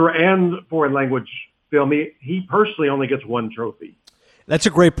director and foreign language film, he personally only gets 1 trophy. That's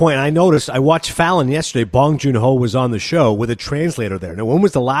a great point. I watched Fallon yesterday. Bong Joon-ho was on the show with a translator there. Now, when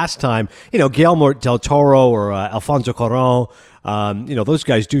was the last time, Guillermo del Toro or Alfonso Cuarón, those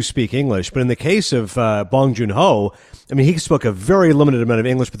guys do speak English. But in the case of Bong Joon-ho, I mean, he spoke a very limited amount of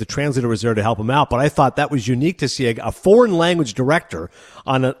English, but the translator was there to help him out. But I thought that was unique to see a foreign language director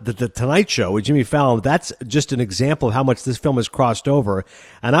on the Tonight Show with Jimmy Fallon. That's just an example of how much this film has crossed over.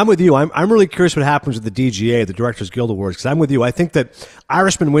 And I'm with you. I'm really curious what happens with the DGA, the Directors Guild Awards, because I'm with you. I think that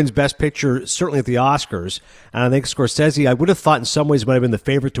Irishman wins Best Picture, certainly at the Oscars. And I think Scorsese, I would have thought in some ways might have been the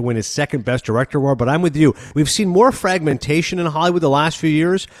favorite to win his second Best Director award, but I'm with you. We've seen more fragmentation in Hollywood the last few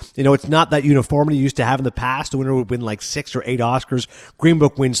years. You know, it's not that uniformity you used to have in the past. The winner would win like 6 or 8 Oscars. Green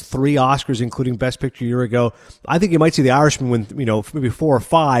Book wins 3 Oscars, including Best Picture a year ago. I think you might see The Irishman win, you know, maybe 4 or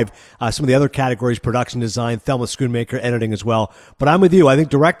 5. Some of the other categories, production design, Thelma Schoonmaker, editing as well. But I'm with you. I think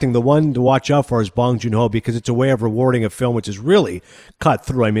directing, the one to watch out for is Bong Joon-ho, because it's a way of rewarding a film which is really cut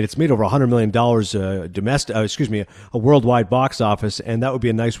through. I mean, it's made over $100 million a worldwide box office, and that would be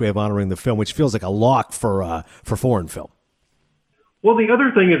a nice way of honoring the film, which feels like a lock for foreign film. Well, the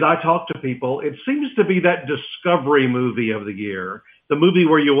other thing is, I talk to people, it seems to be that discovery movie of the year, the movie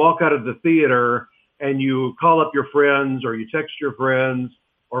where you walk out of the theater and you call up your friends or you text your friends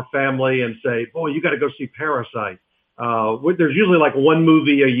or family and say, boy, you got to go see Parasite. There's usually like one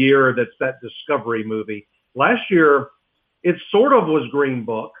movie a year that's that discovery movie. Last year, it sort of was Green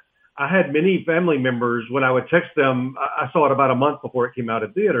Book. I had many family members, when I would text them, I saw it about a month before it came out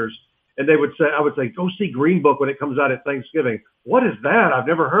in theaters, and I would say, go see Green Book when it comes out at Thanksgiving. What is that? I've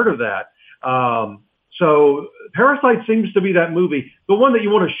never heard of that. So Parasite seems to be that movie, the one that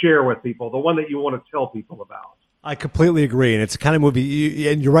you want to share with people, the one that you want to tell people about. I completely agree, and it's the kind of movie,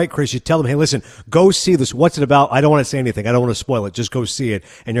 and you're right, Chris, you tell them, hey, listen, go see this. What's it about? I don't want to say anything. I don't want to spoil it. Just go see it,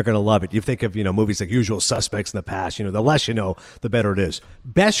 and you're going to love it. You think of, movies like Usual Suspects in the past, the less you know, the better it is.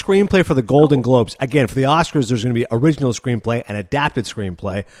 Best screenplay for the Golden Globes. Again, for the Oscars, there's going to be original screenplay and adapted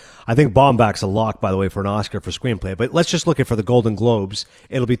screenplay. I think Baumbach's a lock, by the way, for an Oscar for screenplay, but let's just look at for the Golden Globes.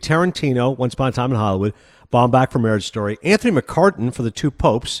 It'll be Tarantino, Once Upon a Time in Hollywood, Baumbach for Marriage Story, Anthony McCartan for The Two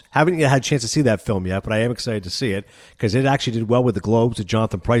Popes. Haven't yet had a chance to see that film yet, but I am excited to see it because it actually did well with the Globes, with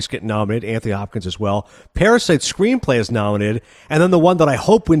Jonathan Pryce getting nominated, Anthony Hopkins as well. Parasite screenplay is nominated, and then the one that I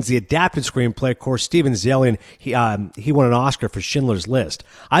hope wins the adapted screenplay, of course, Steven Zaillian, he won an Oscar for Schindler's List.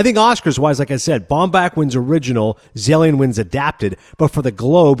 I think Oscars-wise, like I said, Baumbach wins original, Zaillian wins adapted, but for the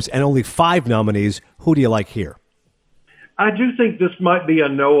Globes and only 5 nominees, who do you like here? I do think this might be a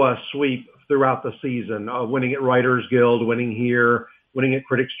Noah sweep throughout the season, winning at Writers Guild, winning here, winning at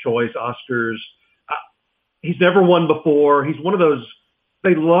Critics' Choice, Oscars. He's never won before. He's one of those,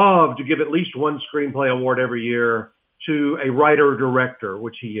 they love to give at least one screenplay award every year to a writer-director,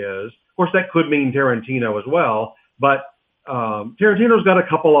 which he is. Of course, that could mean Tarantino as well, but Tarantino's got a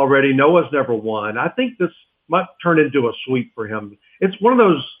couple already. Noah's never won. I think this might turn into a sweep for him. It's one of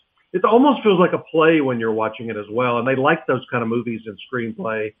those, it almost feels like a play when you're watching it as well, and they like those kind of movies in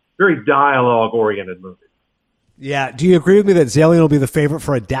screenplay. Very dialogue-oriented movie. Yeah. Do you agree with me that Zaillian will be the favorite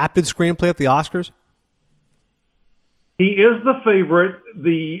for adapted screenplay at the Oscars? He is the favorite.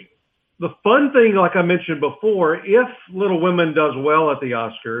 The fun thing, like I mentioned before, if Little Women does well at the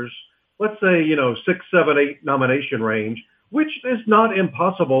Oscars, let's say, 6, 7, 8 nomination range, which is not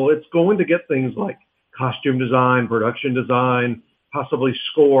impossible, it's going to get things like costume design, production design, possibly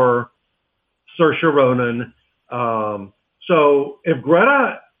score, Saoirse Ronan. So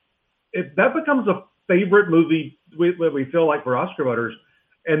if that becomes a favorite movie we feel like for Oscar voters,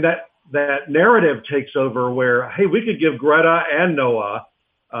 and that narrative takes over where, hey, we could give Greta and Noah,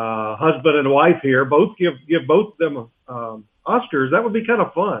 husband and wife here, both give both of them Oscars, that would be kind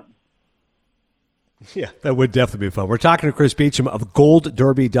of fun. Yeah, that would definitely be fun. We're talking to Chris Beecham of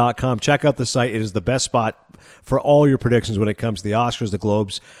GoldDerby.com. Check out the site. It is the best spot for all your predictions when it comes to the Oscars, the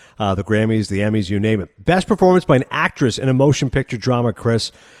Globes, the Grammys, the Emmys, you name it. Best performance by an actress in a motion picture drama,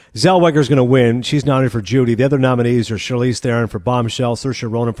 Chris. Zellweger's going to win. She's nominated for Judy. The other nominees are Charlize Theron for Bombshell, Saoirse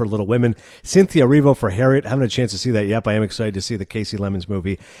Ronan for Little Women, Cynthia Erivo for Harriet. I haven't had a chance to see that yet, but I am excited to see the Casey Lemons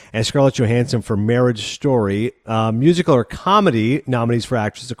movie. And Scarlett Johansson for Marriage Story. Musical or comedy nominees for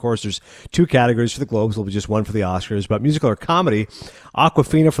actress. Of course, there's 2 categories for the Globes. There'll be just 1 for the Oscars. But musical or comedy,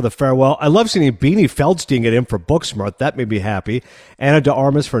 Awkwafina for The Farewell. I love seeing Beanie Feldstein get in for Booksmart. That made me happy. Ana de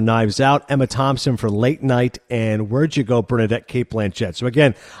Armas for Knives Out. Emma Thompson for Late Night. And Where'd You Go, Bernadette Cate Blanchett. So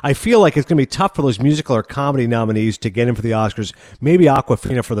again, I feel like it's going to be tough for those musical or comedy nominees to get in for the Oscars. Maybe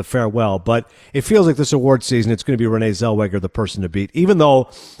Awkwafina for The Farewell, but it feels like this award season, it's going to be Renee Zellweger, the person to beat. Even though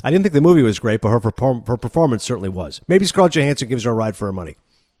I didn't think the movie was great, but her performance certainly was. Maybe Scarlett Johansson gives her a ride for her money.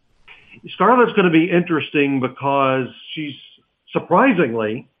 Scarlett's going to be interesting because she's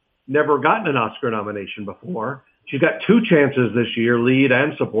surprisingly never gotten an Oscar nomination before. She's got 2 chances this year, lead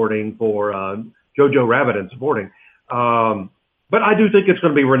and supporting, for Jojo Rabbit and supporting. But I do think it's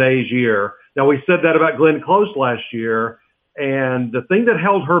going to be Renee's year. Now, we said that about Glenn Close last year, and the thing that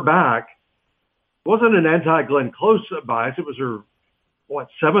held her back wasn't an anti-Glenn Close bias. It was her,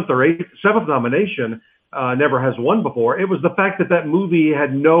 7th nomination, never has won before. It was the fact that movie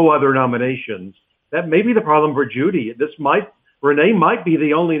had no other nominations. That may be the problem for Judy. Renee might be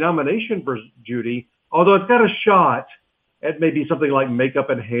the only nomination for Judy, although it's got a shot at maybe something like makeup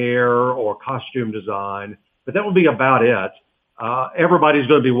and hair or costume design, but that will be about it. everybody's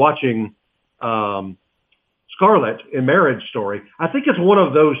going to be watching Scarlett in Marriage Story. I think it's one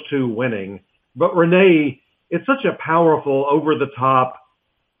of those two winning. But Renee, it's such a powerful, over-the-top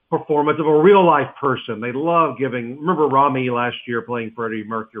performance of a real-life person. They love giving. Remember Rami last year playing Freddie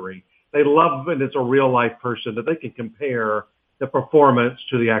Mercury. They love, and it's a real-life person that they can compare the performance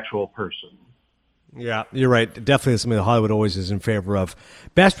to the actual person. Yeah, you're right. Definitely something that Hollywood always is in favor of.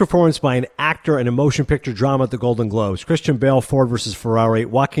 Best performance by an actor in a motion picture drama at the Golden Globes. Christian Bale, Ford versus Ferrari.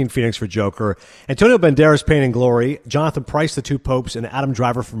 Joaquin Phoenix for Joker. Antonio Banderas, Pain and Glory. Jonathan Pryce, The Two Popes. And Adam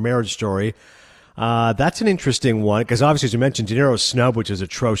Driver for Marriage Story. That's an interesting one because obviously, as you mentioned, De Niro's snub, which is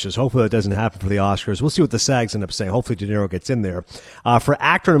atrocious. Hopefully that doesn't happen for the Oscars. We'll see what the SAGs end up saying. Hopefully De Niro gets in there. For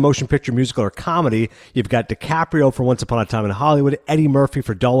actor in a motion picture, musical, or comedy, you've got DiCaprio for Once Upon a Time in Hollywood, Eddie Murphy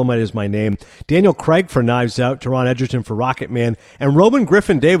for Dolomite Is My Name, Daniel Craig for Knives Out, Taron Egerton for Rocket Man, and Robin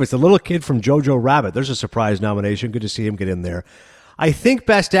Griffin Davis, the little kid from Jojo Rabbit. There's a surprise nomination. Good to see him get in there. I think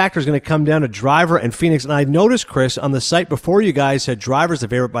Best Actor is going to come down to Driver and Phoenix. And I noticed, Chris, on the site before you guys said Driver's the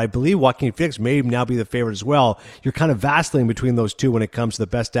favorite, but I believe Joaquin Phoenix may now be the favorite as well. You're kind of vacillating between those two when it comes to the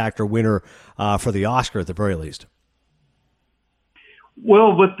Best Actor winner for the Oscar at the very least.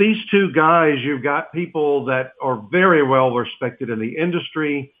 Well, with these two guys, you've got people that are very well respected in the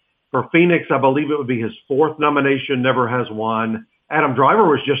industry. For Phoenix, I believe it would be his fourth nomination, never has won. Adam Driver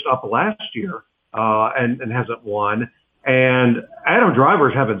was just up last year and hasn't won. And Adam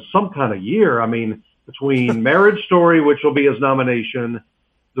Driver's having some kind of year. I mean, between Marriage Story, which will be his nomination,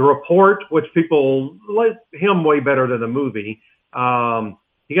 The Report, which people like him way better than the movie.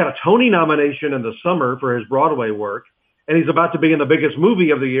 He got a Tony nomination in the summer for his Broadway work, and he's about to be in the biggest movie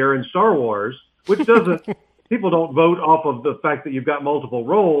of the year in Star Wars, which doesn't, people don't vote off of the fact that you've got multiple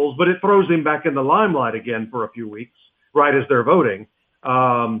roles, but it throws him back in the limelight again for a few weeks, right as they're voting. It's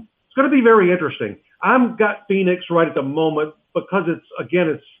going to be very interesting. I've got Phoenix right at the moment because it's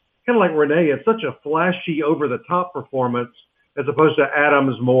kind of like Renee. It's such a flashy, over-the-top performance as opposed to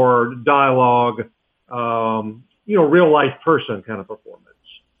Adam's more dialogue, real-life person kind of performance.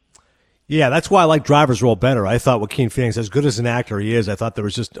 Yeah, that's why I like Driver's role better. I thought Joaquin Phoenix, as good as an actor he is, I thought there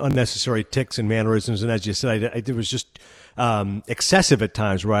was just unnecessary tics and mannerisms. And as you said, it was just excessive at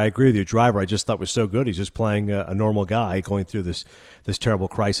times, where I agree with you. Driver, I just thought was so good. He's just playing a normal guy going through this terrible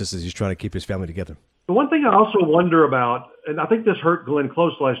crisis as he's trying to keep his family together. The one thing I also wonder about, and I think this hurt Glenn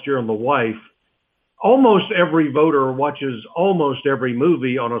Close last year on The Wife, almost every voter watches almost every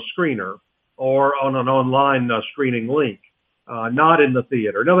movie on a screener or on an online screening link, not in the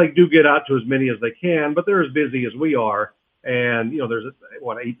theater. Now, they do get out to as many as they can, but they're as busy as we are. And, there's,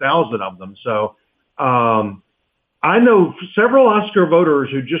 8,000 of them. So I know several Oscar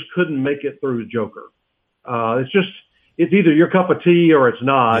voters who just couldn't make it through Joker. It's either your cup of tea or it's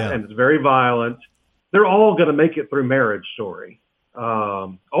not, and it's very violent. They're all going to make it through Marriage Story.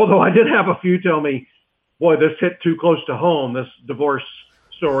 Although I did have a few tell me, boy, this hit too close to home, this divorce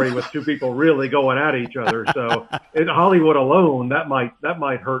story with two people really going at each other. So in Hollywood alone, that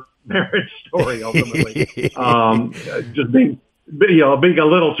might hurt Marriage Story ultimately. Just being a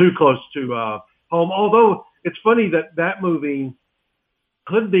little too close to home. Although it's funny that movie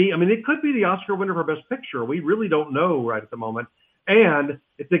could be, it could be the Oscar winner for Best Picture. We really don't know right at the moment. And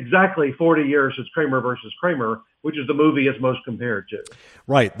it's exactly 40 years since Kramer versus Kramer, which is the movie it's most compared to.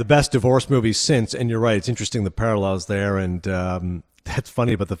 Right. The best divorce movie since. And you're right. It's interesting, the parallels there. And that's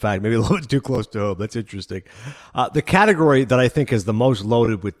funny about the fact, maybe a little bit too close to home. That's interesting. The category that I think is the most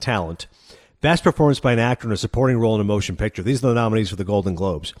loaded with talent, Best Performance by an Actor in a Supporting Role in a Motion Picture. These are the nominees for the Golden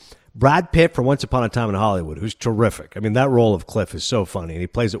Globes. Brad Pitt for Once Upon a Time in Hollywood, who's terrific. That role of Cliff is so funny, and he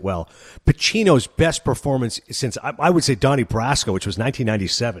plays it well. Pacino's best performance since, I would say, Donnie Brasco, which was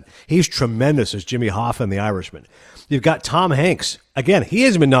 1997. He's tremendous as Jimmy Hoffa in The Irishman. You've got Tom Hanks. Again, he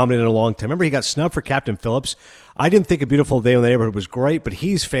hasn't been nominated in a long time. Remember, he got snubbed for Captain Phillips. I didn't think A Beautiful Day in the Neighborhood was great, but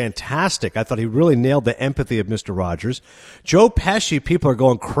he's fantastic. I thought he really nailed the empathy of Mr. Rogers. Joe Pesci, people are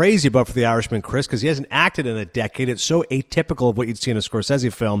going crazy about for The Irishman, Chris, because he hasn't acted in a decade. It's so atypical of what you'd see in a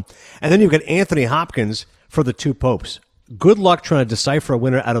Scorsese film. And then you've got Anthony Hopkins for The Two Popes. Good luck trying to decipher a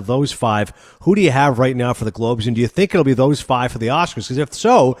winner out of those five. Who do you have right now for the Globes? And do you think it'll be those five for the Oscars? Because if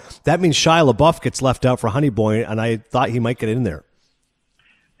so, that means Shia LaBeouf gets left out for Honey Boy, and I thought he might get in there.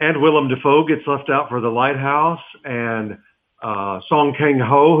 And Willem Dafoe gets left out for The Lighthouse, and Song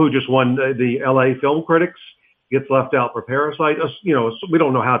Kang-ho, who just won the LA Film Critics, gets left out for Parasite. We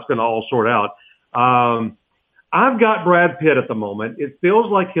don't know how it's going to all sort out. I've got Brad Pitt at the moment. It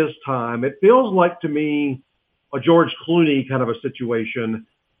feels like his time. It feels like, to me, a George Clooney kind of a situation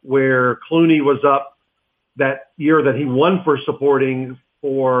where Clooney was up that year that he won for supporting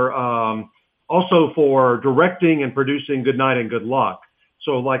for also for directing and producing Good Night and Good Luck.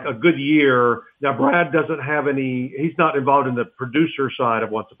 So like A Good Year. Now, Brad doesn't have he's not involved in the producer side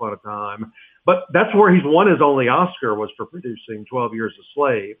of Once Upon a Time, but that's where he's won his only Oscar, was for producing 12 Years a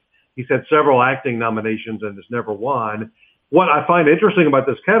Slave. He's had several acting nominations and has never won. What I find interesting about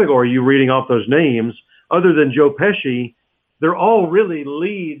this category, you reading off those names, other than Joe Pesci, they're all really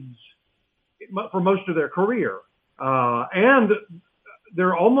leads for most of their career. And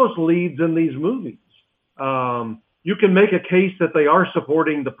they're almost leads in these movies. You can make a case that they are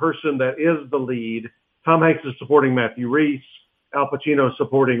supporting the person that is the lead. Tom Hanks is supporting Matthew Rhys. Al Pacino is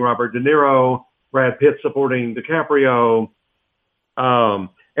supporting Robert De Niro. Brad Pitt supporting DiCaprio.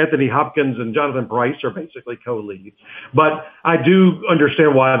 Anthony Hopkins and Jonathan Pryce are basically co-leads. But I do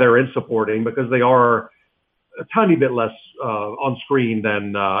understand why they're in supporting, because they are a tiny bit less on screen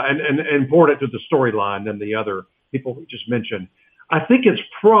than and important to the storyline than the other people we just mentioned. I think it's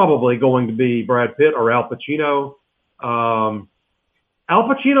probably going to be Brad Pitt or Al Pacino. Al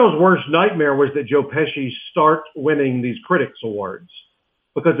Pacino's worst nightmare was that Joe Pesci start winning these critics awards,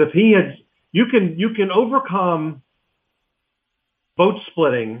 because if he had, you can overcome vote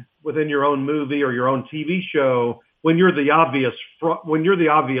splitting within your own movie or your own TV show when you're the obvious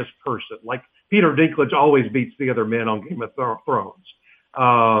person. Like Peter Dinklage always beats the other men on Game of Thrones.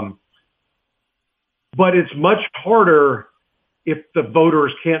 But it's much harder if the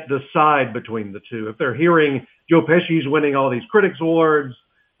voters can't decide between the two. If they're hearing Joe Pesci's winning all these critics awards,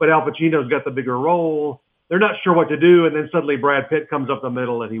 but Al Pacino's got the bigger role, they're not sure what to do, and then suddenly Brad Pitt comes up the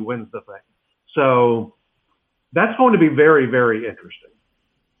middle and he wins the thing. So that's going to be very, very interesting.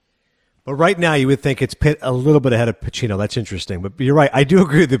 But right now, you would think it's Pitt a little bit ahead of Pacino. That's interesting. But you're right. I do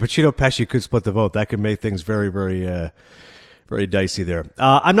agree that Pacino-Pesci could split the vote. That could make things very, very very dicey there.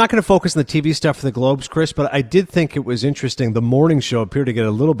 I'm not going to focus on the TV stuff for the Globes, Chris, but I did think it was interesting. The morning show appeared to get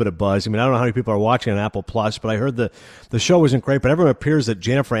a little bit of buzz. I mean, I don't know how many people are watching on Apple Plus, but I heard the show wasn't great, but everyone appears that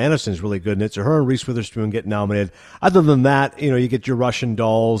Jennifer Aniston's really good in it. So her and Reese Witherspoon get nominated. Other than that, you get your Russian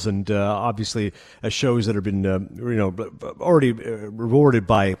dolls and obviously shows that have been already rewarded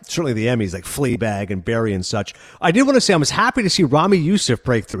by certainly the Emmys, like Fleabag and Barry and such. I did want to say I was happy to see Rami Youssef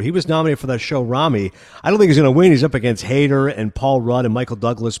break through. He was nominated for that show, Rami. I don't think he's going to win. He's up against Hader and Paul Rudd and Michael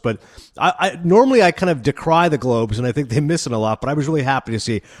Douglas, but I normally I kind of decry the Globes, and I think they miss it a lot, but I was really happy to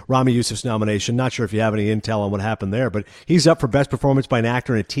see Rami Youssef's nomination. Not sure if you have any intel on what happened there, but he's up for Best Performance by an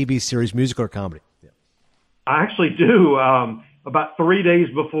Actor in a TV Series, Musical, or Comedy. Yeah. I actually do. About 3 days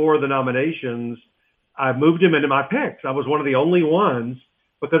before the nominations, I moved him into my picks. I was one of the only ones,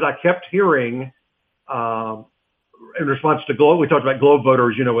 because I kept hearing, in response to Globe, we talked about Globe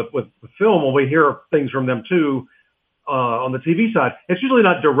voters, with film, when we hear things from them too, on the TV side, it's usually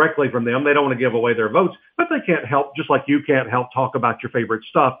not directly from them. They don't want to give away their votes, but they can't help, just like you can't help talk about your favorite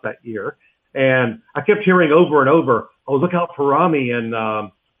stuff that year. And I kept hearing over and over, oh, look out for Rami in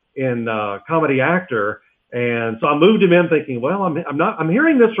Comedy Actor. And so I moved him in thinking, well, I'm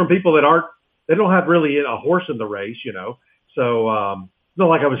hearing this from people they don't have really a horse in the race, So it's not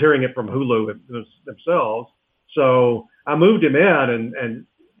like I was hearing it from Hulu themselves. So I moved him in, and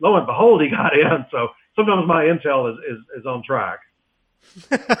lo and behold, he got in. So sometimes my intel is on track.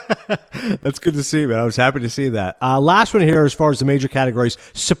 That's good to see, man. I was happy to see that. Last one here, as far as the major categories,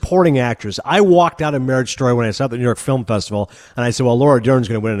 supporting actress. I walked out of Marriage Story when I saw the New York Film Festival, and I said, well, Laura Dern's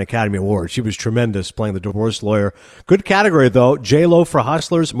going to win an Academy Award. She was tremendous playing the divorce lawyer. Good category, though. J-Lo for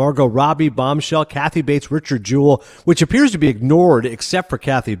Hustlers, Margot Robbie, Bombshell, Kathy Bates, Richard Jewell, which appears to be ignored except for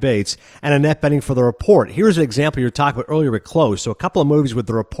Kathy Bates, and Annette Bening for The Report. Here's an example you were talking about earlier with Close. So a couple of movies with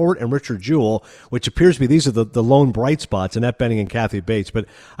The Report and Richard Jewell, which appears to be these are the lone bright spots, Annette Bening and Kathy Bates. But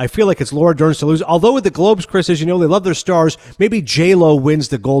I feel like it's Laura Dern's to lose. Although with the Globes, Chris, as you know, they love their stars. Maybe J-Lo wins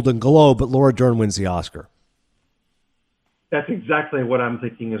the Golden Globe, but Laura Dern wins the Oscar. That's exactly what I'm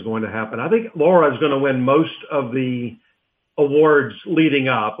thinking is going to happen. I think Laura is going to win most of the awards leading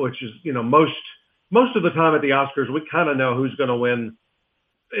up, which is, most of the time at the Oscars, we kind of know who's going to win.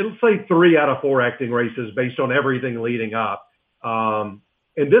 It'll say 3 out of 4 acting races based on everything leading up.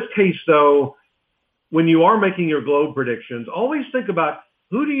 In this case, though, when you are making your Globe predictions, always think about,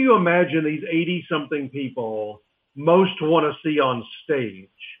 who do you imagine these 80-something people most want to see on stage?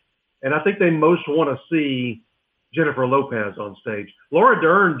 And I think they most want to see Jennifer Lopez on stage. Laura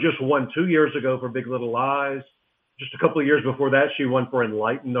Dern just won 2 years ago for Big Little Lies. Just a couple of years before that, she won for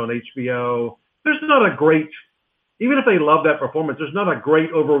Enlightened on HBO. There's not a great, even if they love that performance, there's not a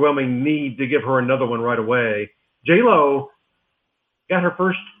great overwhelming need to give her another one right away. J-Lo got her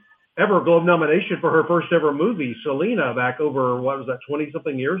first ever Globe nomination for her first ever movie, Selena, back over,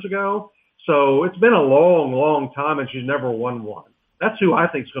 20-something years ago. So it's been a long, long time, and she's never won one. That's who I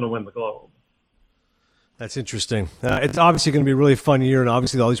think is going to win the Globe. That's interesting. It's obviously going to be a really fun year, and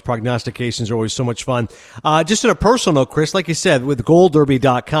obviously all these prognostications are always so much fun. Just on a personal note, Chris, like you said, with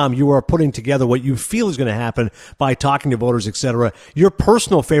GoldDerby.com, you are putting together what you feel is going to happen by talking to voters, etc. Your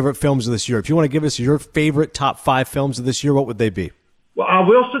personal favorite films of this year. If you want to give us your favorite top 5 films of this year, what would they be? Well, I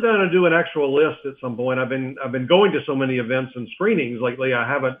will sit down and do an actual list at some point. I've been going to so many events and screenings lately. I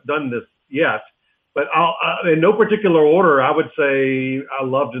haven't done this yet, but in no particular order, I would say I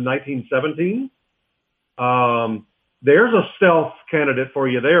loved 1917. There's a stealth candidate for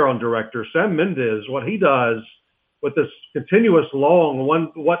you there on director. Sam Mendes, what he does with this continuous long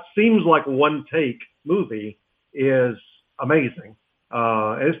what seems like one take movie is amazing.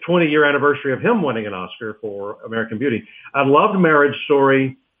 It's 20-year anniversary of him winning an Oscar for American Beauty. I loved Marriage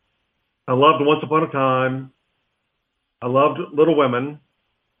Story. I loved Once Upon a Time. I loved Little Women.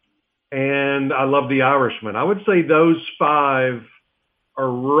 And I loved The Irishman. I would say those 5 are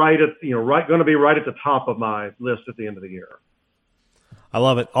going to be right at the top of my list at the end of the year. I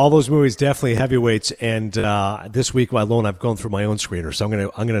love it. All those movies definitely heavyweights. And this week alone, I've gone through my own screener, so I'm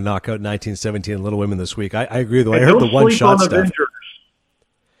gonna knock out 1917 and Little Women this week. I agree, though. I heard the one-shot stuff. Avengers.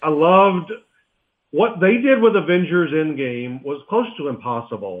 I loved what they did with Avengers Endgame was close to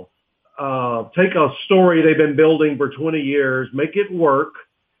impossible. Take a story they've been building for 20 years, make it work,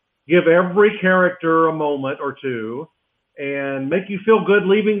 give every character a moment or two, and make you feel good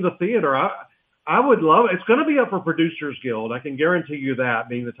leaving the theater. I would love it. It's going to be up for Producers Guild. I can guarantee you that,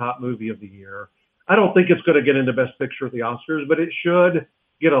 being the top movie of the year. I don't think it's going to get into Best Picture at the Oscars, but it should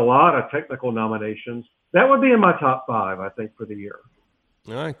get a lot of technical nominations. That would be in my top 5, I think, for the year.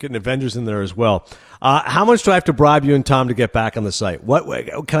 All right, getting Avengers in there as well. How much do I have to bribe you and Tom to get back on the site? What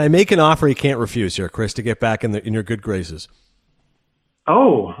can I make an offer you can't refuse here, Chris, to get back in your good graces?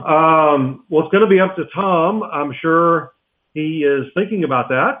 Well, it's going to be up to Tom. I'm sure he is thinking about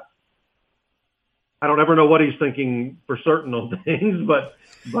that. I don't ever know what he's thinking for certain on things, but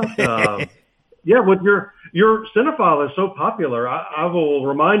yeah, with your Cinephile is so popular, I will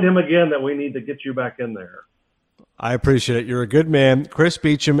remind him again that we need to get you back in there. I appreciate it. You're a good man. Chris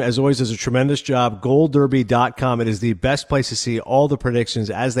Beecham, as always, does a tremendous job. GoldDerby.com. It is the best place to see all the predictions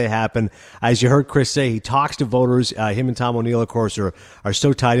as they happen. As you heard Chris say, he talks to voters. Him and Tom O'Neill, of course, are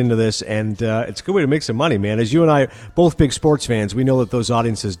so tied into this, and it's a good way to make some money, man. As you and I, both big sports fans, we know that those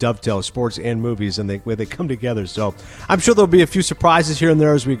audiences dovetail sports and movies, and where they come together. So I'm sure there'll be a few surprises here and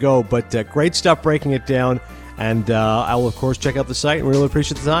there as we go, but great stuff breaking it down. And I will, of course, check out the site and really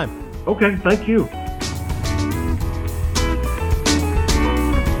appreciate the time. Okay, thank you.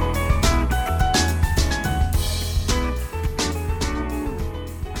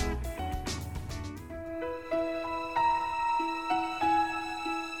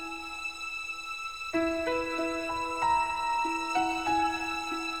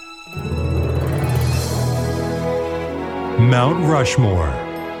 Mount Rushmore.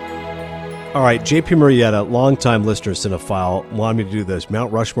 All right, JP Murrieta, longtime listener, Cinephile, wanted me to do this.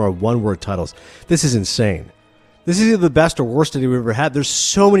 Mount Rushmore one-word titles. This is insane. This is either the best or worst idea we've ever had. There's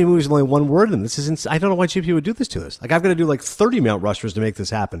so many movies with only one word in them. This is I don't know why JP would do this to us. Like, I've got to do like 30 Mount Rushmores to make this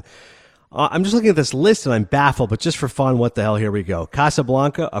happen. I'm just looking at this list and I'm baffled, but just for fun, what the hell, here we go.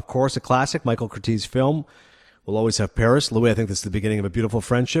 Casablanca, of course, a classic, Michael Curtiz film. We'll always have Paris. Louis, I think this is the beginning of a beautiful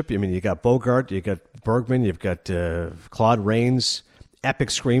friendship. I mean, you got Bogart, you got Bergman, you've got Claude Rains, epic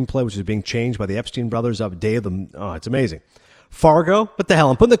screenplay, which is being changed by the Epstein brothers of Day of the... Oh, it's amazing. Fargo, what the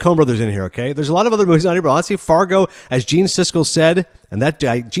hell? I'm putting the Coen brothers in here, okay? There's a lot of other movies on here, but honestly, Fargo, as Gene Siskel said, and that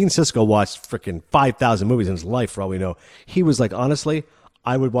guy, Gene Siskel watched freaking 5,000 movies in his life, for all we know. He was like, honestly,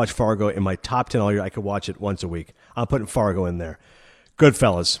 I would watch Fargo in my top 10 all year. I could watch it once a week. I'm putting Fargo in there.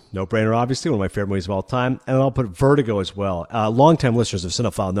 Goodfellas, no-brainer, obviously, one of my favorite movies of all time. And I'll put Vertigo as well. Longtime listeners of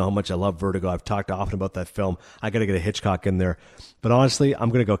Cinephile know how much I love Vertigo. I've talked often about that film. I got to get a Hitchcock in there. But honestly, I'm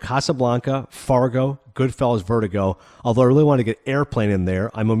going to go Casablanca, Fargo, Goodfellas, Vertigo. Although I really want to get Airplane in there.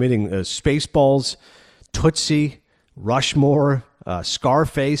 I'm omitting Spaceballs, Tootsie, Rushmore,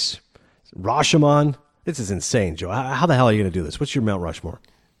 Scarface, Rashomon. This is insane, Joe. How the hell are you going to do this? What's your Mount Rushmore?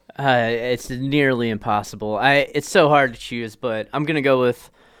 It's nearly impossible. It's so hard to choose, but I'm going to go with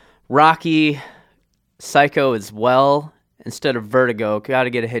Rocky, Psycho as well, instead of Vertigo. Got to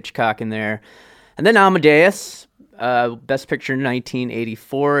get a Hitchcock in there. And then Amadeus, Best Picture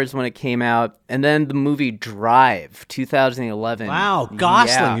 1984 is when it came out. And then the movie Drive, 2011. Wow,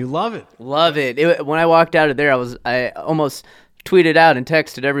 Gosling, yeah. You love it. Love it. When I walked out of there, I almost tweeted out and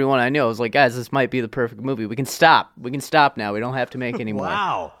texted everyone I knew. I was like, guys, this might be the perfect movie. We can stop. We can stop now. We don't have to make any more.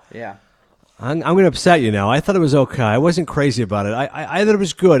 Wow. Yeah. I'm going to upset you now. I thought it was okay. I wasn't crazy about it. I thought it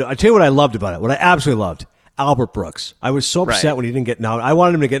was good. I'll tell you what I loved about it. What I absolutely loved. Albert Brooks. I was so upset when he didn't get nominated. I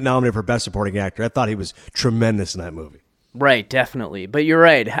wanted him to get nominated for Best Supporting Actor. I thought he was tremendous in that movie. Right, definitely. But you're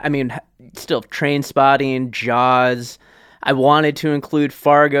right. I mean, still Trainspotting, Jaws. I wanted to include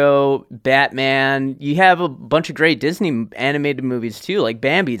Fargo, Batman. You have a bunch of great Disney animated movies too, like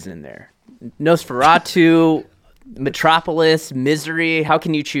Bambi's in there. Nosferatu, Metropolis, Misery. How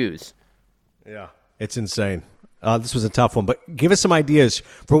can you choose? Yeah, it's insane. This was a tough one, but give us some ideas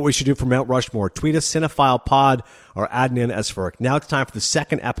for what we should do for Mount Rushmore. Tweet us CinephilePod or Adnan Esfark. Now it's time for the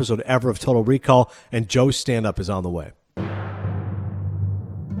second episode ever of Total Recall, and Joe's stand-up is on the way.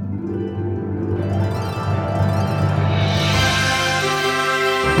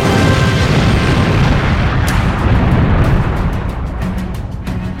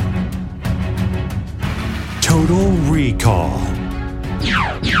 Total Recall.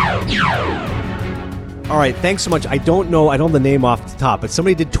 All right, thanks so much. I don't know the name off the top, but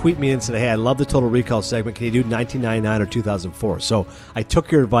somebody did tweet me and said, hey, I love the Total Recall segment. Can you do 1999 or 2004? So I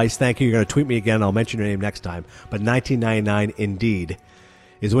took your advice. Thank you. You're going to tweet me again. I'll mention your name next time. But 1999 indeed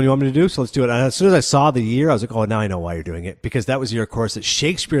is what you want me to do. So let's do it. And as soon as I saw the year, I was like, oh, now I know why you're doing it. Because that was the year, of course, that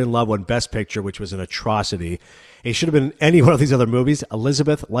Shakespeare in Love won Best Picture, which was an atrocity. It should have been any one of these other movies.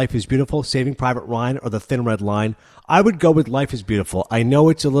 Elizabeth, Life is Beautiful, Saving Private Ryan, or The Thin Red Line. I would go with Life is Beautiful. I know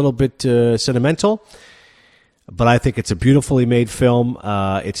it's a little bit sentimental, but I think it's a beautifully made film.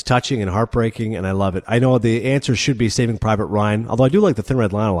 It's touching and heartbreaking, and I love it. I know the answer should be Saving Private Ryan, although I do like The Thin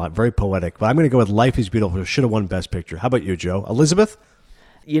Red Line a lot. Very poetic. But I'm going to go with Life is Beautiful. It should have won Best Picture. How about you, Joe? Elizabeth?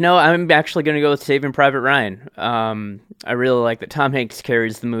 You know, I'm actually going to go with Saving Private Ryan. I really like that Tom Hanks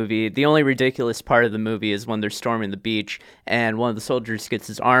carries the movie. The only ridiculous part of the movie is when they're storming the beach and one of the soldiers gets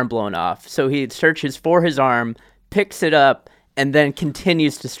his arm blown off. So he searches for his arm, picks it up, and then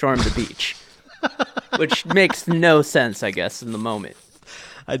continues to storm the beach, which makes no sense, I guess, in the moment.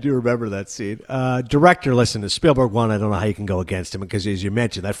 I do remember that scene. Director, listen, Spielberg won. I don't know how you can go against him because, as you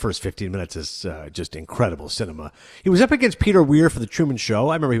mentioned, that first 15 minutes is just incredible cinema. He was up against Peter Weir for The Truman Show.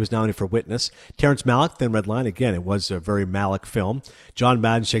 I remember he was nominated for Witness. Terrence Malick, Thin Red Line. Again, it was a very Malick film. John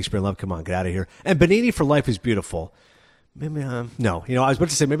Madden, Shakespeare in Love. Come on, get out of here. And Benigni for Life is Beautiful. Maybe, no. You know, I was about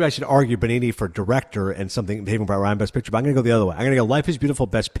to say maybe I should argue Benigni for director and something Saving Private Ryan Best Picture, but I'm going to go the other way. I'm going to go Life is Beautiful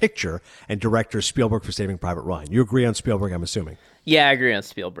Best Picture and director Spielberg for Saving Private Ryan. You agree on Spielberg, I'm assuming? Yeah, I agree on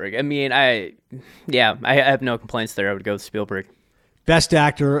Spielberg. I mean, I have no complaints there. I would go with Spielberg. Best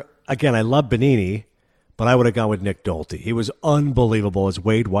actor, again, I love Benigni, but I would have gone with Nick Nolte. He was unbelievable as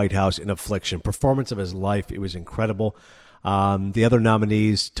Wade Whitehouse in Affliction. Performance of his life, it was incredible. The other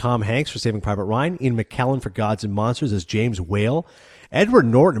nominees, Tom Hanks for Saving Private Ryan, Ian McKellen for Gods and Monsters as James Whale, Edward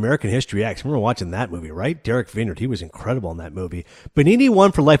Norton, American History X. I remember watching that movie, right? Derek Vineyard, he was incredible in that movie. Benigni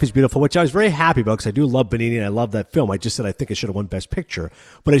won for Life is Beautiful, which I was very happy about because I do love Benigni and I love that film. I just said I think it should have won Best Picture,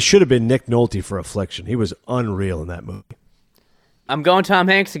 but it should have been Nick Nolte for Affliction. He was unreal in that movie. I'm going Tom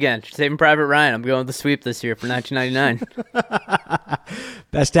Hanks again, Saving Private Ryan. I'm going with the sweep this year for 1999.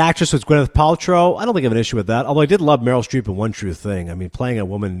 Best Actress was Gwyneth Paltrow. I don't think I have an issue with that, although I did love Meryl Streep in One True Thing. I mean, playing a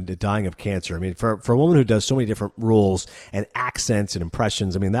woman dying of cancer. I mean, for a woman who does so many different roles and accents and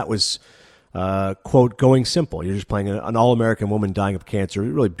impressions, I mean, that was, quote, going simple. You're just playing an all-American woman dying of cancer.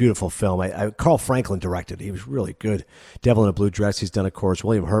 Really beautiful film. Carl Franklin directed it. He was really good. Devil in a Blue Dress, he's done, of course.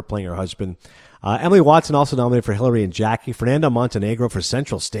 William Hurt playing her husband. Emily Watson also nominated for Hillary and Jackie. Fernando Montenegro for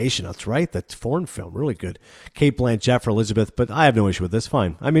Central Station. That's right. That's foreign film. Really good. Cate Blanchett for Elizabeth, but I have no issue with this.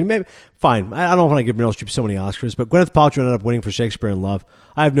 Fine. I mean, maybe fine. I don't want to give Meryl Streep so many Oscars, but Gwyneth Paltrow ended up winning for Shakespeare in Love.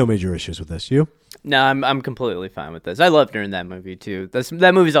 I have no major issues with this. You? No, I'm completely fine with this. I loved her in that movie too.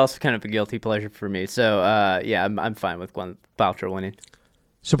 That movie's also kind of a guilty pleasure for me. So yeah, I'm fine with Gwyneth Paltrow winning.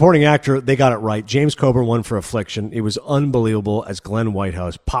 Supporting actor, they got it right. James Coburn won for Affliction. It was unbelievable as Glenn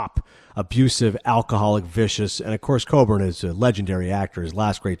Whitehouse. Pop, abusive, alcoholic, vicious. And, of course, Coburn is a legendary actor. His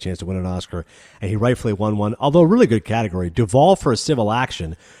last great chance to win an Oscar. And he rightfully won one, although a really good category. Duvall for A Civil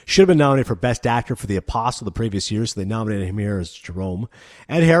Action should have been nominated for Best Actor for The Apostle the previous year, so they nominated him here as Jerome.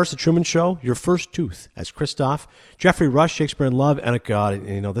 Ed Harris, The Truman Show, Your First Tooth as Christoph. Jeffrey Rush, Shakespeare in Love. And, God,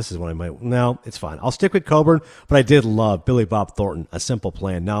 you know, this is one I might... No, it's fine. I'll stick with Coburn, but I did love Billy Bob Thornton, A Simple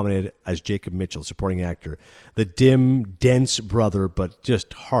Plan, nominated as Jacob Mitchell, supporting actor. The dim, dense brother, but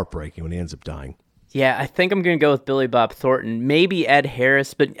just heartbreaking when he ends up dying. Yeah, I think I'm going to go with Billy Bob Thornton. Maybe Ed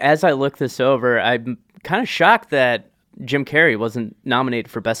Harris, but as I look this over, I'm kind of shocked that Jim Carrey wasn't nominated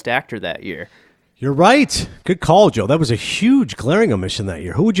for Best Actor that year. You're right. Good call, Joe. That was a huge glaring omission that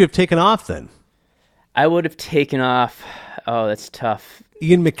year. Who would you have taken off then? I would have taken off... Oh, that's tough.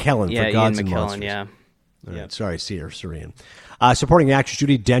 Ian McKellen for Gods Ian and McKellen, Monsters. yeah. All right, sorry, Serene. Supporting actress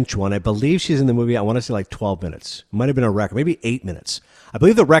Judi Dench won. I believe she's in the movie, I want to say like 12 minutes. Might have been a record, maybe 8 minutes. I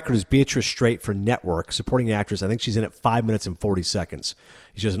believe the record is Beatrice Straight for Network, supporting actress. I think she's in it 5 minutes and 40 seconds.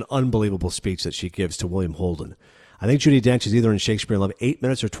 She has an unbelievable speech that she gives to William Holden. I think Judi Dench is either in Shakespeare in Love 8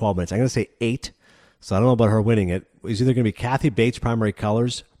 minutes or 12 minutes. I'm going to say 8, so I don't know about her winning it. It's either going to be Kathy Bates, Primary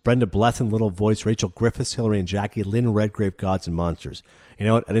Colors, Brenda Blethyn, Little Voice, Rachel Griffiths, Hillary and Jackie, Lynn Redgrave, Gods and Monsters. You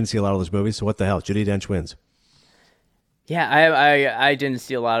know what? I didn't see a lot of those movies, so what the hell? Judi Dench wins. Yeah, I didn't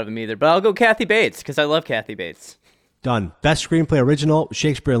see a lot of them either, but I'll go Kathy Bates because I love Kathy Bates. Done. Best Screenplay Original,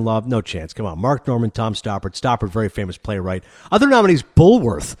 Shakespeare in Love, no chance. Come on. Mark Norman, Tom Stoppard. Stoppard, very famous playwright. Other nominees,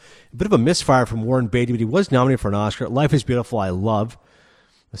 Bulworth. A bit of a misfire from Warren Beatty, but he was nominated for an Oscar. Life is Beautiful, I love.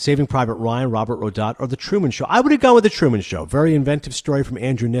 Saving Private Ryan, Robert Rodat, or The Truman Show. I would have gone with The Truman Show. Very inventive story from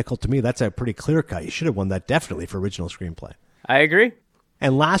Andrew Niccol. To me, that's a pretty clear cut. You should have won that definitely for original screenplay. I agree.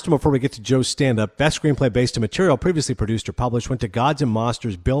 And last one before we get to Joe's stand-up, best screenplay based on material previously produced or published went to Gods and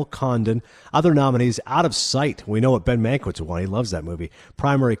Monsters, Bill Condon. Other nominees, Out of Sight. We know what Ben Mankiewicz won. He loves that movie.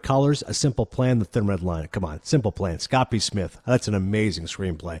 Primary Colors, A Simple Plan, The Thin Red Line. Come on, Simple Plan. Scott B. Smith. That's an amazing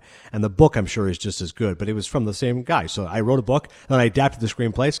screenplay. And the book, I'm sure, is just as good, but it was from the same guy. So I wrote a book, and I adapted the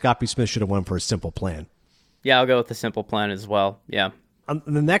screenplay. Scott B. Smith should have won for A Simple Plan. Yeah, I'll go with The Simple Plan as well. Yeah.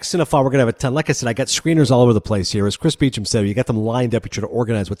 In the next Cinephile, we're going to have a ton. Like I said, I got screeners all over the place here. As Chris Beecham said, you got them lined up. You try to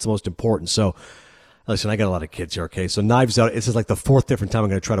organize what's the most important. So, listen, I got a lot of kids here, okay? So Knives Out, this is like the fourth different time I'm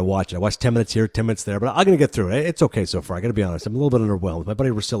going to try to watch it. I watched 10 minutes here, 10 minutes there, but I'm going to get through it. It's okay so far. I got to be honest. I'm a little bit underwhelmed. My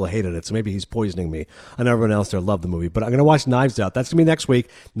buddy Rusilla hated it, so maybe he's poisoning me. And everyone else there loved the movie. But I'm going to watch Knives Out. That's going to be next week.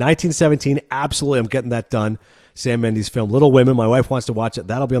 1917, absolutely, I'm getting that done. Sam Mendes film, Little Women. My wife wants to watch it.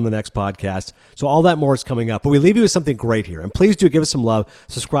 That'll be on the next podcast. So all that more is coming up. But we leave you with something great here. And please do give us some love.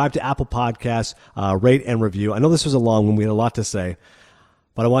 Subscribe to Apple Podcasts, rate and review. I know this was a long one. We had a lot to say.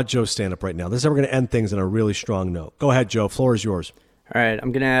 But I want Joe's stand-up right now. This is how we're going to end things on a really strong note. Go ahead, Joe. Floor is yours. All right.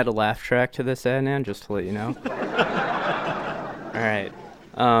 I'm going to add a laugh track to this, Adnan, just to let you know. All right.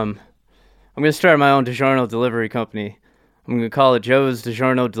 I'm going to start my own DiGiorno delivery company. I'm going to call it Joe's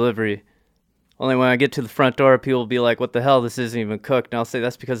DiGiorno Delivery. Only when I get to the front door, people will be like, what the hell, this isn't even cooked. And I'll say,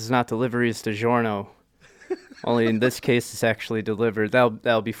 that's because it's not delivery, it's DiGiorno. Only in this case, it's actually delivered.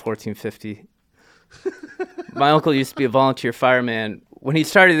 That'll be $14.50. My uncle used to be a volunteer fireman. When he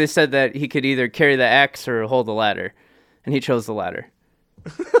started, they said that he could either carry the axe or hold the ladder. And he chose the ladder.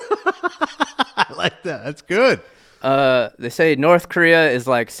 I like that. That's good. They say North Korea is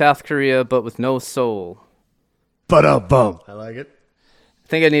like South Korea, but with no soul. Ba-da-bum. I like it. I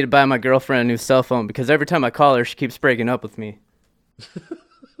think I need to buy my girlfriend a new cell phone because every time I call her, she keeps breaking up with me.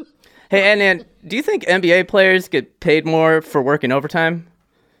 Hey, Adnan, do you think NBA players get paid more for working overtime?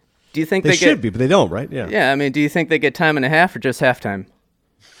 Do you think they should be, but they don't, right? Yeah. Yeah, I mean, do you think they get time and a half or just halftime?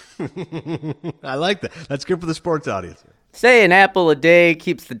 I like that. That's good for the sports audience. Say an apple a day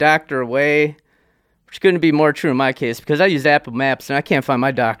keeps the doctor away, which couldn't be more true in my case because I use Apple Maps and I can't find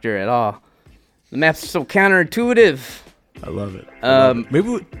my doctor at all. The maps are so counterintuitive. I love it. Maybe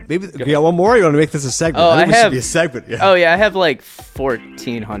you got one more. Or you want to make this a segment? Oh, I think it should be a segment. Yeah. Oh yeah, I have like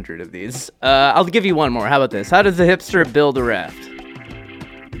 1,400 of these. I'll give you one more. How about this? How does a hipster build a raft?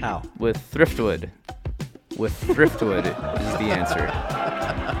 How? With thriftwood. With thriftwood is the answer.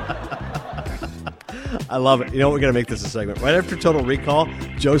 I love it. You know what? We're going to make this a segment. Right after Total Recall,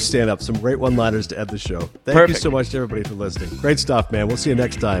 Joe's stand-up. Some great one-liners to end the show. Thank you so much to everybody for listening. Great stuff, man. We'll see you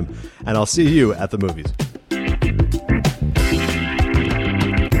next time. And I'll see you at the movies.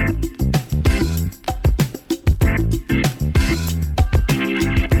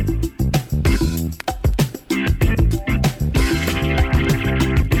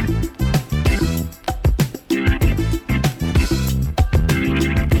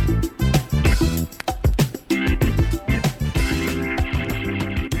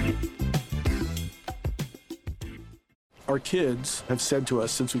 Our kids have said to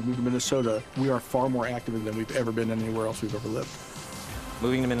us since we moved to Minnesota, we are far more active than we've ever been anywhere else we've ever lived.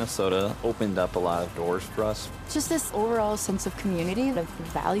 Moving to Minnesota opened up a lot of doors for us. Just this overall sense of community, the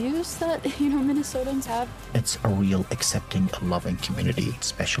values that, Minnesotans have. It's a real accepting, loving community,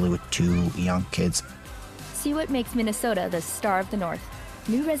 especially with 2 young kids. See what makes Minnesota the star of the North.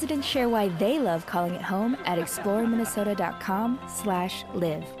 New residents share why they love calling it home at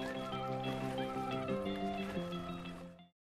exploreminnesota.com/live.